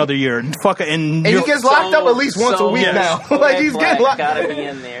for another year. Fuck it. And he gets locked up at least once a week now. Like, he's getting locked up. Gotta be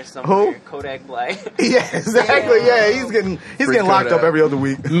in there somewhere. Who? Kodak Black. Yeah, exactly. Yeah, he's getting locked up every other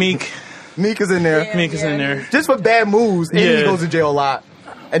week. Meek is in there. Meek is in there. Just for bad moves, and he Yeah. goes to jail a lot.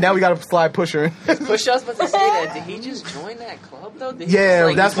 And now we got to slide Pusher. Push us, but to say that, did he just join that club though? Did he Yeah,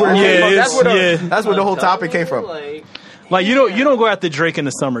 just, that's go where it Yeah, came from. it's- That's where the whole topic came from. Like you don't go after Drake in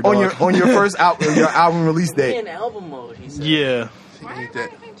the summer, dog. On your first album release date. in album mode, he said. Yeah. I hate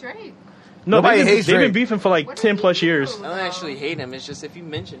that. Drake. No, Nobody they've hates been Drake. beefing for like 10 plus years. I don't actually hate him. It's just if you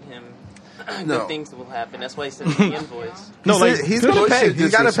mention him, No. good things will happen. That's why he sent me the invoice. No, like He's gonna pay. Bush He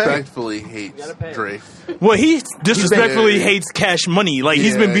gotta pay. disrespectfully hates gotta pay. Drake. well, he disrespectfully Yeah. hates Cash Money. Like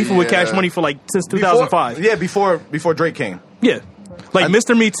he's been Yeah, beefing with Cash yeah. Money for like since 2005. Before Drake came. Yeah. Like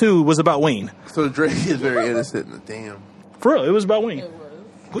Mr. Me Too was about Wayne. So Drake is very innocent. Damn. For real, it was about Wayne.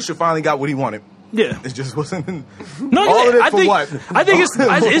 Pusha finally got what he wanted. Yeah. It just wasn't. No, All of it I for think, what? I think it's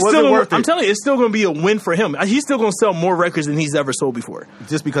Was it still. worth it? I'm telling you, it's still going to be a win for him. He's still going to sell more records than he's ever sold before.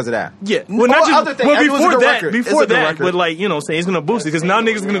 Just because of that. Yeah. Well, not just. other thing, Well, it was a before good that, record. It's a before good that, record. but like saying he's going to boost it because now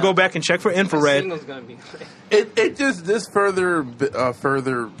niggas going to go back and check for The infrared. single's gonna be. It just this further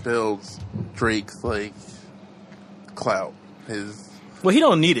builds Drake's like clout. His Well, he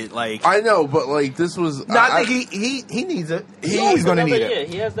don't need it. Like I know, but like this was. No, I think he needs it. He's always going to need it.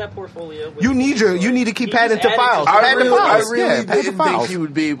 Yeah, he has that portfolio. You need to keep He padding just to added files. to- I Pad the really files. Yeah, pad the didn't think files. he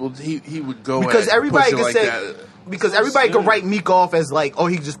would be able. He would go Because at everybody Pusha can like say that. because everybody can write Meek off as like, oh,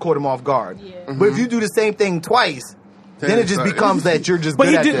 he just caught him off guard. Yeah. But if you do the same thing twice, then it just becomes that you're just But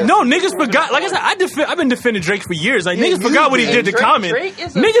good he at did this. no niggas forgot. Like I said, I've been defending Drake for years. Like Yeah, niggas you forgot what he did. did to Common. Drake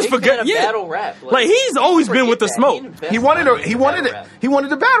is a Niggas big fan forgot. of Yeah, battle rap. like he's always been with the forget that. smoke. invested He wanted money in battle rap. he wanted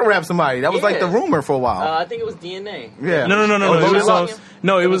to battle rap somebody. That was like the Yeah. rumor for a while. I think it was DNA. Yeah. No. Oh, It Loaded was Lux?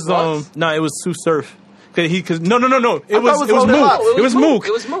 it was it was Sue Surf. Cause no. It thought was it was Loaded Mook. Lux. It was Mook.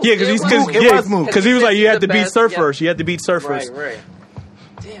 It was Mook. Yeah, because It he's was because Mook. It was Mook. because he was like you had to The beat best, Surf yeah. first. You had to beat Surf first. Right.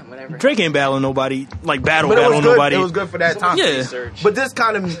 Damn, whatever. Drake ain't battling nobody. Like but it was battle good. nobody. It was good for that time. Yeah. Research. But this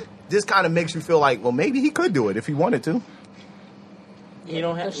kind of makes you feel like, well, maybe he could do it if he wanted to. You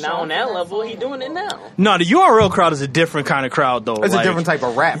don't have now on that level. He doing it now. No, the URL crowd is a different kind of crowd though. It's like, a different type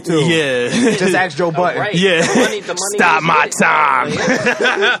of rap too. Yeah. Just ask Joe Button. Right. Yeah. The money Stop is my big.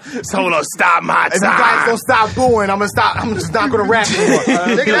 time. Solo, stop my If you guys time. don't stop booing, I'm just not gonna rap anymore.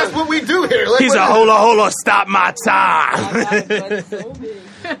 Nigga, that's what we do here. Like, He's a hola, stop my time. I got a gun so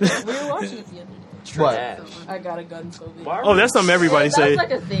big. We were watching it the other day. What? Trash. I got a gun so big. Why Oh, that's something everybody That's say.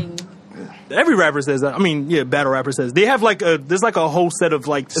 like a thing. Every rapper says that. I mean, yeah, battle rapper says. They have there's like a whole set of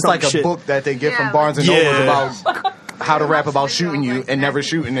like It's some like a shit. book that they get from Yeah, Barnes and like- Nobles about how to rap about shooting you and never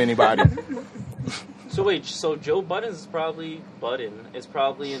shooting anybody. So wait, so Joe Budden is probably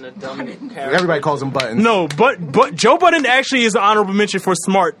in a dumb character. Everybody calls him Buttons. No, but Joe Budden actually is an honorable mention for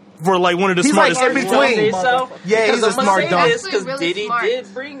smart, for like one of the He's like smartest. in between. Yeah, he's a smart dumb. Because Really Diddy smart.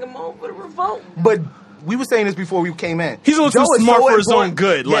 did bring him over to revolt. But we were saying this before we came in. He's a little too Joe is smart so for his own important-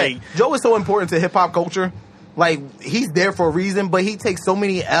 good. Yeah, Like Joe is so important to hip hop culture Like, he's there for a reason, but he takes so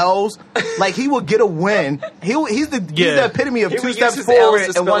many L's. Like, he will get a win. He's the epitome of He 2 would steps use his forward L's to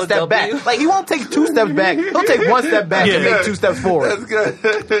and spell 1 a step W. back. Like, he won't take 2 steps back. He'll take 1 step back and make 2 steps forward. That's good.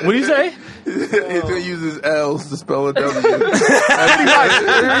 What do you say? He's gonna use his L's to spell a W. Pretty much.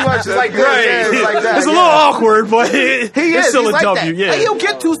 It's like this. Right. Yeah, it's like that. It's a little awkward, but He it's is. still He's a like W. that. Yeah. Like, he'll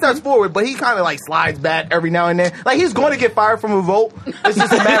get 2 steps forward, but he kind of like slides back every now and then. Like, he's going to get fired from a vote. It's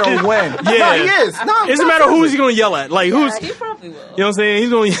just a matter of when. Yeah. No, he is. No, It's a matter of who he's going to yell at. Like, who's, He probably will. you know what I'm saying? He's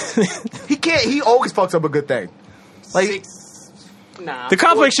going to. He can't. He always fucks up a good thing. Like, Nah, The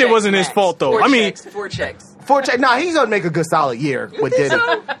complex 4 shit wasn't checks his fault, though. max. I mean- 4 checks. Nah, he's gonna make a good solid year with think Diddy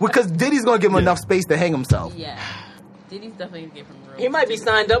so? because Diddy's gonna give him enough space to hang himself. Yeah. Diddy's definitely gonna give him room. He might be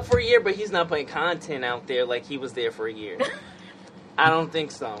signed up for a year, but he's not putting content out there like he was there for a year. I don't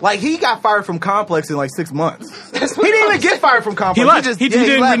think so. Like, he got fired from Complex in like 6 months. That's He what didn't I'm even get fired from Complex. He left. He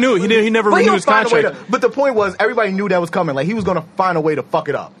didn't left. renew. He never But renewed he'll his find a way contract. but the point was, everybody knew that was coming. Like, he was gonna find a way to fuck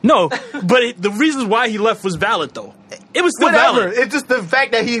it up. No, but the reasons why he left was valid, though. It was still Whatever. valid. It's just the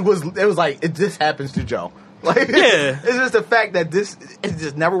fact that it was like, it just happens to Joe. Like, Yeah. It's just the fact that it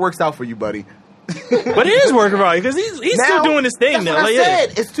just never works out for you, buddy. But it is working right because he's still doing his thing that's now. What Like, I yeah.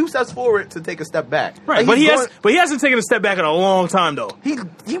 said. It's 2 steps forward to take a step back. Right, Like, but he's he hasn't taken a step back in a long time though.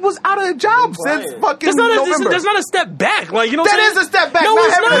 He was out of a job since Right. fucking That's not November. that's not a step back. Like, you know what I'm That saying? is a step back, No, not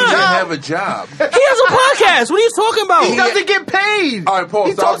it's having a He not. didn't job. have a job. He has a podcast. What are you talking about? He doesn't get paid. All right, Paul,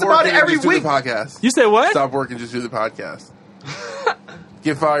 he stop talks about working it every and just week. do the podcast. You said what? Stop working, just do the podcast.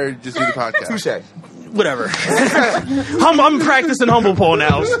 Get fired, just do the podcast. Touche. Whatever. I'm practicing humble Paul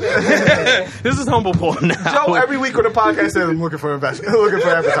now. This is humble Paul now. Joe every week on the podcast says I'm looking for investment, looking for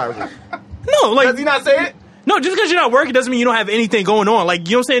advertising. No, like Does he not say it? no, just because you're not working doesn't mean you don't have anything going on. Like,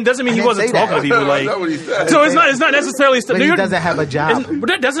 you know what I'm saying? Doesn't mean he didn't wasn't say that. talking to people. Like, That's what he said. so it's not necessarily. But he doesn't have a job. But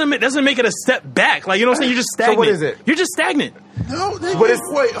that doesn't make it a step back. Like, you know what I'm saying? You're just stagnant. what is it? You're just stagnant. No, What is-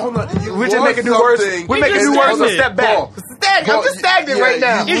 wait, hold on. You We're just lost making new words. something. We're You're making just new words a stagnant. step back. Paul, Stagnant. I'm just stagnant yeah, right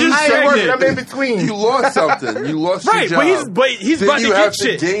now. you're just I ain't working. stagnant. I'm in between. You lost something. You lost Right, your job. but he's Then about to you get have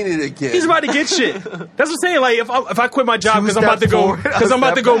shit. to gain it again. He's about to get shit. That's what I'm saying. Like, if I quit my job 2 because I'm about to steps go forward, a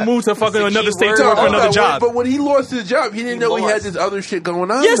step back. move to fucking It's a another key state word. to work for Hold another on, job. But when he lost his job, he didn't know he had lost. this other shit going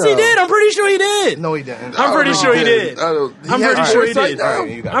on. Yes, he though. did. I'm pretty sure he did. No, he didn't. I'm pretty sure he did. I'm I'm pretty sure he did. All right,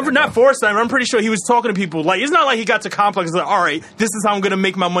 you got that. Not forced time. I'm pretty sure he was talking to people. Like, it's not like he got to Complex and like, all right, this is how I'm going to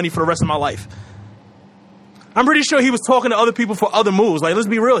make my money for the rest of my life. I'm pretty sure he was talking to other people for other moves. Like, let's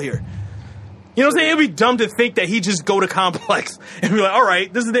be real here. You know what I'm saying? It'd be dumb to think that he just go to Complex and be like, all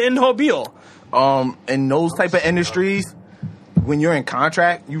right, this is the end all be all. In those type of industries, when you're in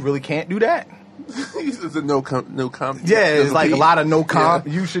contract, you really can't do that. It's a no comp. Yeah, it's like a lot of no comp.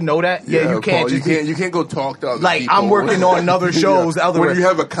 You should know that. Yeah, you can't. Paul, just you can't go talk to other like people. I'm working on other shows. Yeah. Other when you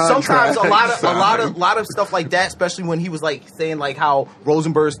have a contract. sometimes a lot of stuff like that, especially when he was like saying like how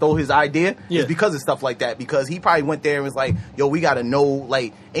Rosenberg stole his idea, Yeah. is because of stuff like that. Because he probably went there and was like, "Yo, we got to know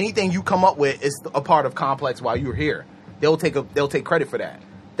like anything you come up with is a part of Complex while you're here. They'll take credit for that."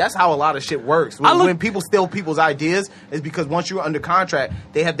 That's how a lot of shit works. When people steal people's ideas, is because once you're under contract,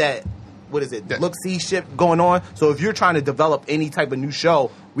 they have that. What is it? Look-see shit going on. So if you're trying to develop any type of new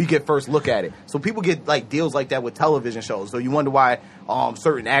show, we get first look at it. So people get like deals like that with television shows. So you wonder why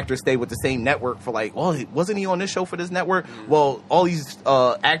certain actors stay with the same network for like, well, wasn't he on this show for this network? Well, all these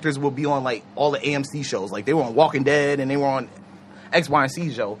actors will be on like all the AMC shows. Like they were on Walking Dead and they were on X, Y, and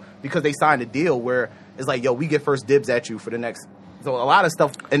Z show because they signed a deal where it's like, yo, we get first dibs at you for the next. So a lot of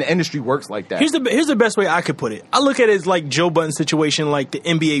stuff in the industry works like that. Here's the best way I could put it. I look at it as like Joe Budden's situation, like the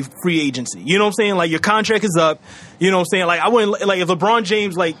NBA free agency. You know what I'm saying? Like your contract is up. You know what I'm saying? Like I wouldn't like if LeBron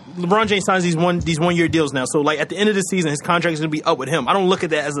James signs these 1 year deals now. So like at the end of the season, his contract is gonna be up with him. I don't look at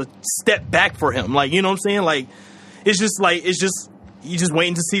that as a step back for him. Like you know what I'm saying? Like you just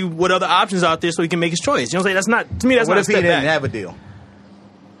waiting to see what other options out there so he can make his choice. You know what I'm saying? That's not to me. That's what not if a he step didn't back. have a deal?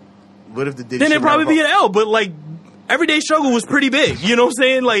 What if the Diddy Then shit it'd probably ran be an L. But like everyday struggle was pretty big. You know what I'm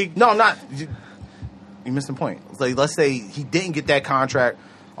saying? Like No, not. You missed the point. It's like, let's say he didn't get that contract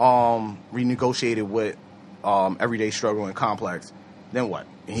renegotiated with Everyday Struggle and Complex. Then what?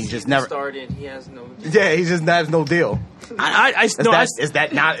 He just never started. He has no. Yeah, he just has no deal. Is that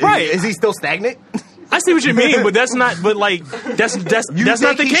not Right. Is he still stagnant? I see what you mean, but that's not. But like that's not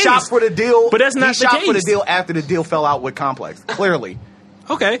the he case. shot for the deal, But that's not he the shot case. for the deal after the deal fell out with Complex. Clearly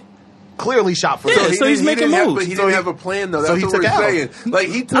shot for Yeah, the deal. so he's making moves. But he So didn't he- have a plan though. so That's he what took we're out. saying. Like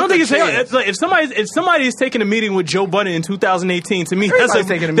he took I don't think a it's chance. like if somebody is taking a meeting with Joe Budden in 2018. To me, Everybody's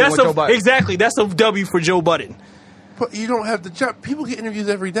taking a meeting with Joe Budden. Exactly, that's a W for Joe Budden. But you don't have the job. People get interviews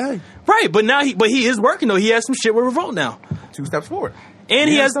every day. Right, but now he is working though. He has some shit with Revolt now. 2 steps forward. And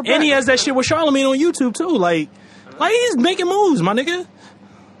he has that shit with Charlamagne on YouTube too. Like he's making moves, my nigga.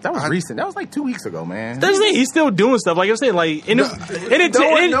 That was recent. That was like 2 weeks ago, man. That's the thing. He's still doing stuff. Like I'm saying, like it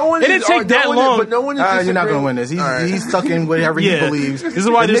didn't take that long. But no one is you're not gonna win this. He's stuck in whatever he believes. This is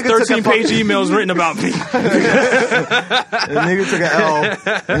why there's 13-page emails written about me. The nigga took an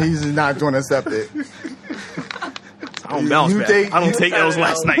L, and he's not going to accept it. I don't bounce back. I don't take L's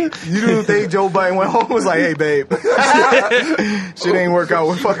last night. You don't think Joe Biden went home and was like, hey, babe, shit ain't work out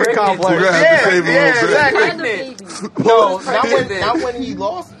with fucking Complex. Exactly. No, not when he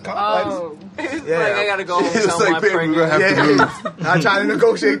lost Complex. Like, I gotta go home and It's tell like, my babe, we're pregnant. gonna have to move. I'm trying to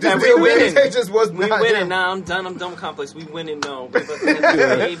negotiate this. And we're winning. It just was We not winning. him. Nah, I'm done. I'm done with Complex. We winning. No.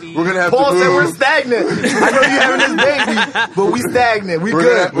 Baby. We're gonna have Paul to said we're move. stagnant. I know you having this baby, but we stagnant. We We're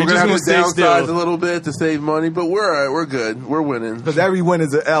good. gonna just have gonna to stay downsize still. a little bit to save money, but we're all right. We're good. We're winning. Because every win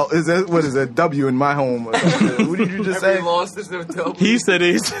is a L. What is a W in my home? What did you just say? Every loss is no double. He said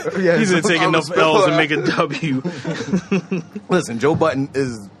he's gonna take enough L's and make a W. Listen, Joe Button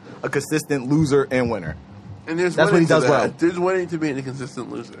is a consistent loser and winner. And there's That's what he does well. There's winning to being a consistent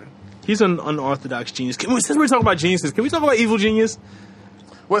loser. He's an unorthodox genius. Since we're talking about geniuses, can we talk about Evil Genius?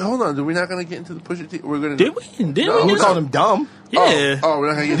 Wait, hold on. Are we not going to get into the Pusha T? We're going to. Did we? Did No, we? You called him dumb. Yeah. Oh, we're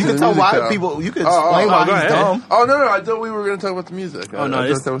not going to get You into can the tell music why now. people. You can Oh, explain go why he's ahead. dumb. Oh, no. I thought we were going to talk about the music. Oh, no, I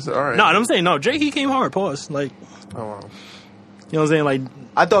it's- thought that was all right. No, I'm saying no. Drake, he came hard. Pause. Like, Oh, wow. you know what I'm saying? Like,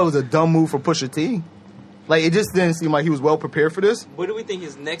 I thought it was a dumb move for Pusha T. Like, it just didn't seem like he was well prepared for this. What do we think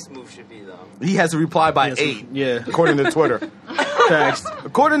his next move should be, though? He has to reply by Yes, 8. yeah. According to Twitter. facts.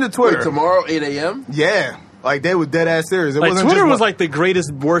 According to Twitter. Wait, tomorrow, 8 a.m.? Yeah. Like, they were dead ass serious. It Like, wasn't Twitter just was one- like the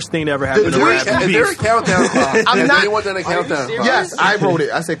greatest, worst thing to ever happen Is to rap. there a countdown clock? I'm Has not- anyone done a countdown clock? Yes, I wrote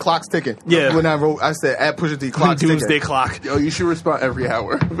it. I said clock's ticking. Yeah. When I said at Pusha T, clock's Doomsday ticking. clock. Yo, you should respond every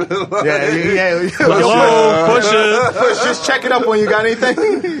hour. Yeah. Hello, Pusha. Push, just checking up on you. Got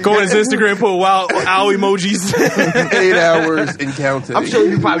anything? Go on his Instagram, put wild owl emojis. 8 hours and counting. I'm sure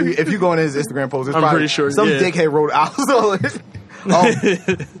you probably, if you go on his Instagram post, it's I'm probably pretty sure, some yeah. dickhead wrote out.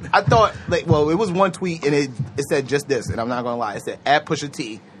 I thought, like, well, it was one tweet and it said just this, and I'm not gonna lie, it said at Pusha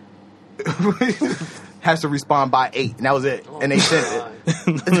T has to respond by 8, and that was it. And they sent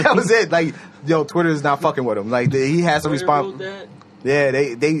it. That was it. Like, yo, Twitter is not fucking with him. Like, he has to Twitter respond. wrote that? Yeah,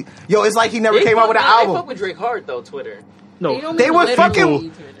 they, yo, it's like he never came out with an They fuck album. with Drake hard, though, Twitter. No, They were People-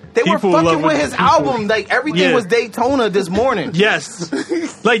 fucking. They were people love fucking with it. his People- album. Like, everything Yeah. was Daytona this morning. yes.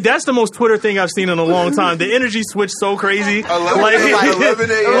 Like, that's the most Twitter thing I've seen in a long time. The energy switched so crazy. 11 a.m.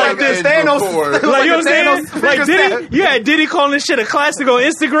 Like the and Thanos- before. Like, you know what I'm saying? Thanos Like, finger Diddy, snap. yeah, Diddy calling this shit a classic on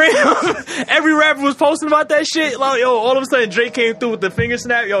Instagram. Every rapper was posting about that shit. Like, yo, all of a sudden Drake came through with the finger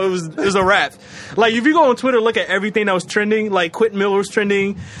snap. Yo, it was a rap. Like, if you go on Twitter, look at everything that was trending. Like, Quentin Miller was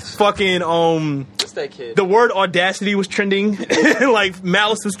trending. Fucking, What's that kid? the word audacity was trending. Like,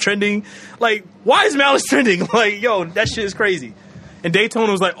 Malice was trending. Like, why is Malice trending? Like, yo, that shit is crazy. And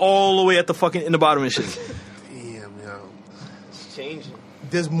Daytona was like all the way at the fucking in the bottom and shit. Damn, yo. It's changing.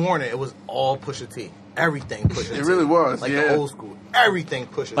 This morning, it was all Pusha T. Everything Pusha T. It really was, Like yeah. the old school. Everything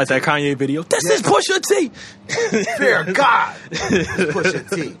Pusha Like T. that Kanye video. This is Pusha T. Fear God is Pusha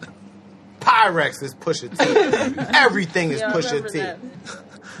T. Pyrex is Pusha T. Everything is Pusha T.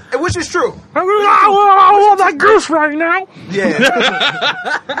 And which is true. I want that goose right now. Yeah.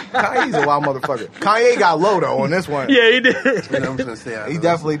 Kanye's a wild motherfucker. Kanye got low though on this one. Yeah, he did. And I'm just going to stay out of He this.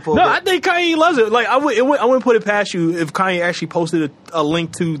 definitely pulled No, it. I think Kanye loves it. Like, I wouldn't put it past you if Kanye actually posted a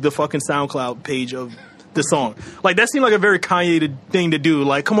link to the fucking SoundCloud page of the song. Like, that seemed like a very Kanye thing to do.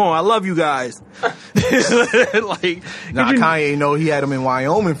 Like, come on, I love you guys. Like, Nah, could you- Kanye know he had him in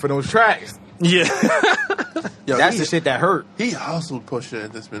Wyoming for those tracks. Yeah. Yo, That's he- the shit that hurt. He hustled Pusha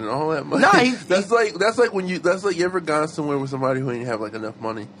at this minute, all that money. Nah, that's like when you ever gone somewhere with somebody who didn't have like enough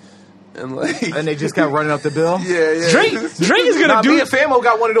money, and like And they just kept running up the bill. yeah. Drake is gonna Nah, do me and Famo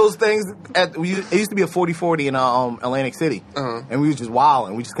got one of those things. It used to be a 40-40 in Atlantic City, and we was just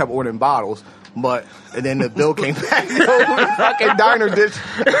wilding. We just kept ordering bottles. And then the bill came back. Fucking diner dish.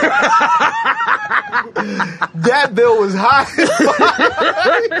 That bill was high.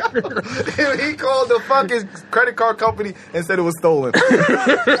 He called the fucking credit card company and said it was stolen.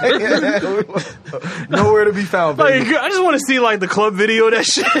 Nowhere to be found, Like, baby. I just want to see like the club video of that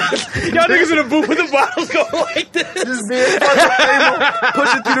shit. Y'all niggas in the booth with the bottles going like this. Just being fucking table,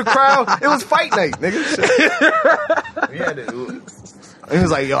 pushing through the crowd. It was fight night, nigga. We had to. It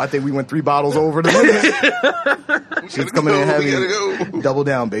was like, yo, I think we went 3 bottles over the limit. Shit's coming in heavy. We gotta go. Double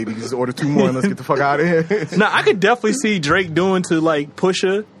down, baby. Just order 2 more and let's get the fuck out of here. Now, I could definitely see Drake doing to like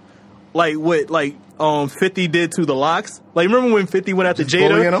Pusha, like what, like 50 did to the Locks? Like, remember when 50 went after Jada?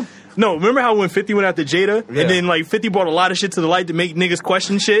 bullying him? No, remember how when 50 went after Jada? Yeah. And then, like, 50 brought a lot of shit to the light to make niggas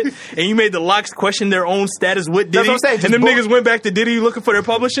question shit? And you made the Locks question their own status with Diddy? That's what I'm saying, And them just niggas went back to Diddy looking for their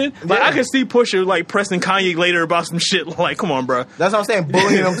publishing? Like, Yeah. I could see Pusha, like, pressing Kanye later about some shit. Like, come on, bro. That's what I'm saying.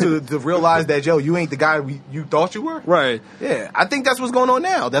 Bullying him to realize that, yo, you ain't the guy you thought you were. Right. Yeah, I think that's what's going on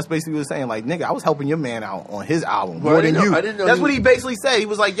now. That's basically what he's saying. Like, nigga, I was helping your man out on his album Well, more I than didn't know- you. I didn't know That's he what was- he basically said. He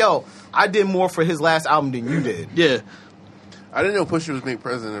was like, yo, I did more for his last album than you did. Yeah. I didn't know Pusha was made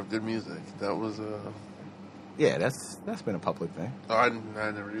president of Good Music. That was Yeah, that's been a public thing. I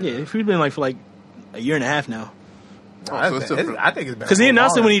never knew. Yeah, that. if he's been, like, for, like, a year and a half now. Oh, I so it's think different. I think it's been Because he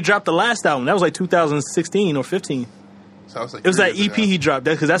announced it long. when he dropped the last album. That was, like, 2016 or 15. So was like It was 3 that years EP ago. he dropped,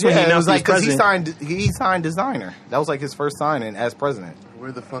 because that's when he Yeah, it announced was he was like because president. he signed Designer. That was like his first signing as president.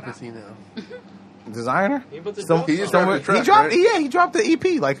 Where the fuck is he now? Designer. He put the Some- notes He just on. dropped a track, he dropped. right? Yeah, he dropped the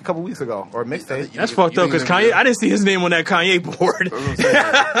EP like a couple weeks ago or a mixtape. That's fucked up, because Kanye, I didn't see his name on that Kanye board.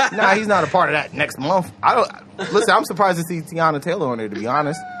 Nah, he's not a part of that next month. I don't listen. I'm surprised to see Tiana Taylor on there, to be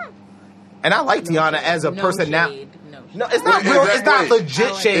honest. And I like Tiana as a No personality. shade. No shade. No, it's not Wait, real. is that- It's not wait. legit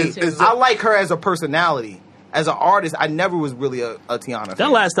I like shade. it too. I like her as a personality. As an artist, I never was really a Tiana fan.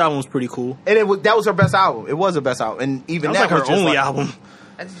 That last album was pretty cool. And that was her best album. It was her best album, and That even was like her just only like- album.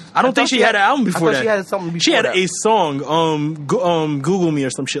 I don't think thought she had an album I before thought that. she had something She before had that. a song, Google Me or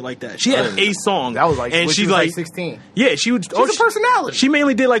some shit like that. She had a song. That was like and when she she was like like 16. Yeah, she would. She's a personality. She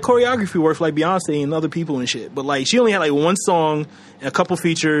mainly did like choreography work for like Beyonce and other people and shit. But like she only had like one song and a couple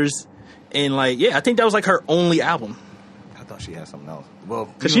features, and like yeah, I think that was like her only album I thought she had something else. Well,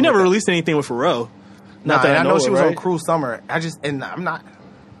 because she never released anything with Pharrell. Nah, Not that I know she of, was right? on Cruel Summer. I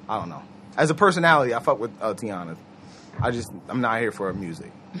don't know. As a personality, I fuck with Tiana. I'm not here for her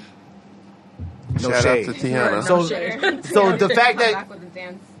music. No Shout shade. out to Tiana. So, so the fact Come that back with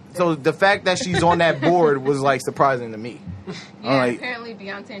a dance. she's on that board was like surprising to me. Yeah, like- apparently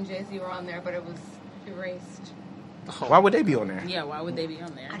Beyonce and Jay-Z were on there, but it was erased. Why would they be on there? Yeah, why would they be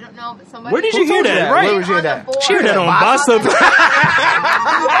on there? I don't know, but somebody. Where did you hear that? Where Right? was you hear that? She heard that on Bossa? Bossa.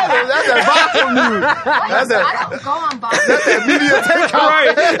 That's a box from you. That's a I don't go on Bossa. media takeout. Right.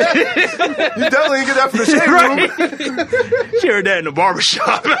 You definitely didn't get that from the shade room. She heard that in the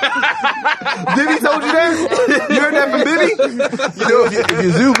barbershop. Bibby told you that? You heard that from Bibby? You know, if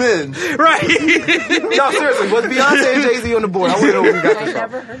you zoom in, Right. No, seriously. Was Beyonce and Jay-Z on the board? I want to know where you got I this from.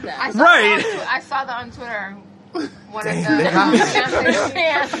 never heard that. Right. I saw that on Twitter. One of the Damn, they got me. Beyonce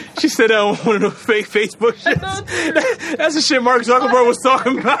fans. She said that on one of the fake Facebook shits. That's the shit Mark Zuckerberg was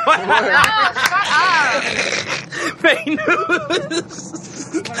talking about. Oh, shut up. Fake news.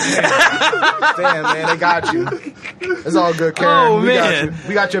 Damn, man, they got you. It's all good, Karen. Oh, we man. got you.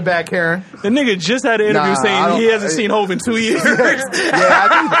 We got your back, Karen. The nigga just had an interview Nah, I saying don't- he hasn't seen Hov in 2 years. Yeah, I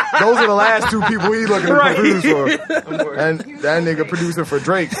think those are the last two people he's looking to Right. produce for. And that nigga producing for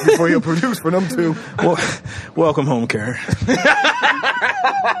Drake before he'll produce for them two. Well, welcome home, Karen.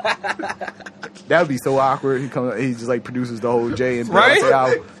 That would be so awkward. He just like produces the whole Jay and Right? Beyonce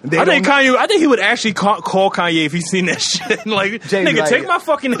album. And they I think don't- I think he would actually call Kanye if he's seen that shit. Like, Jay nigga, like- take my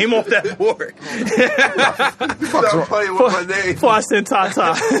fucking name off that board. stop playing with my name. Before I send Tata.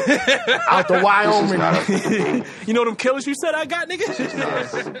 out the Wyoming. You know them killers you said I got,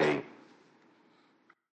 nigga?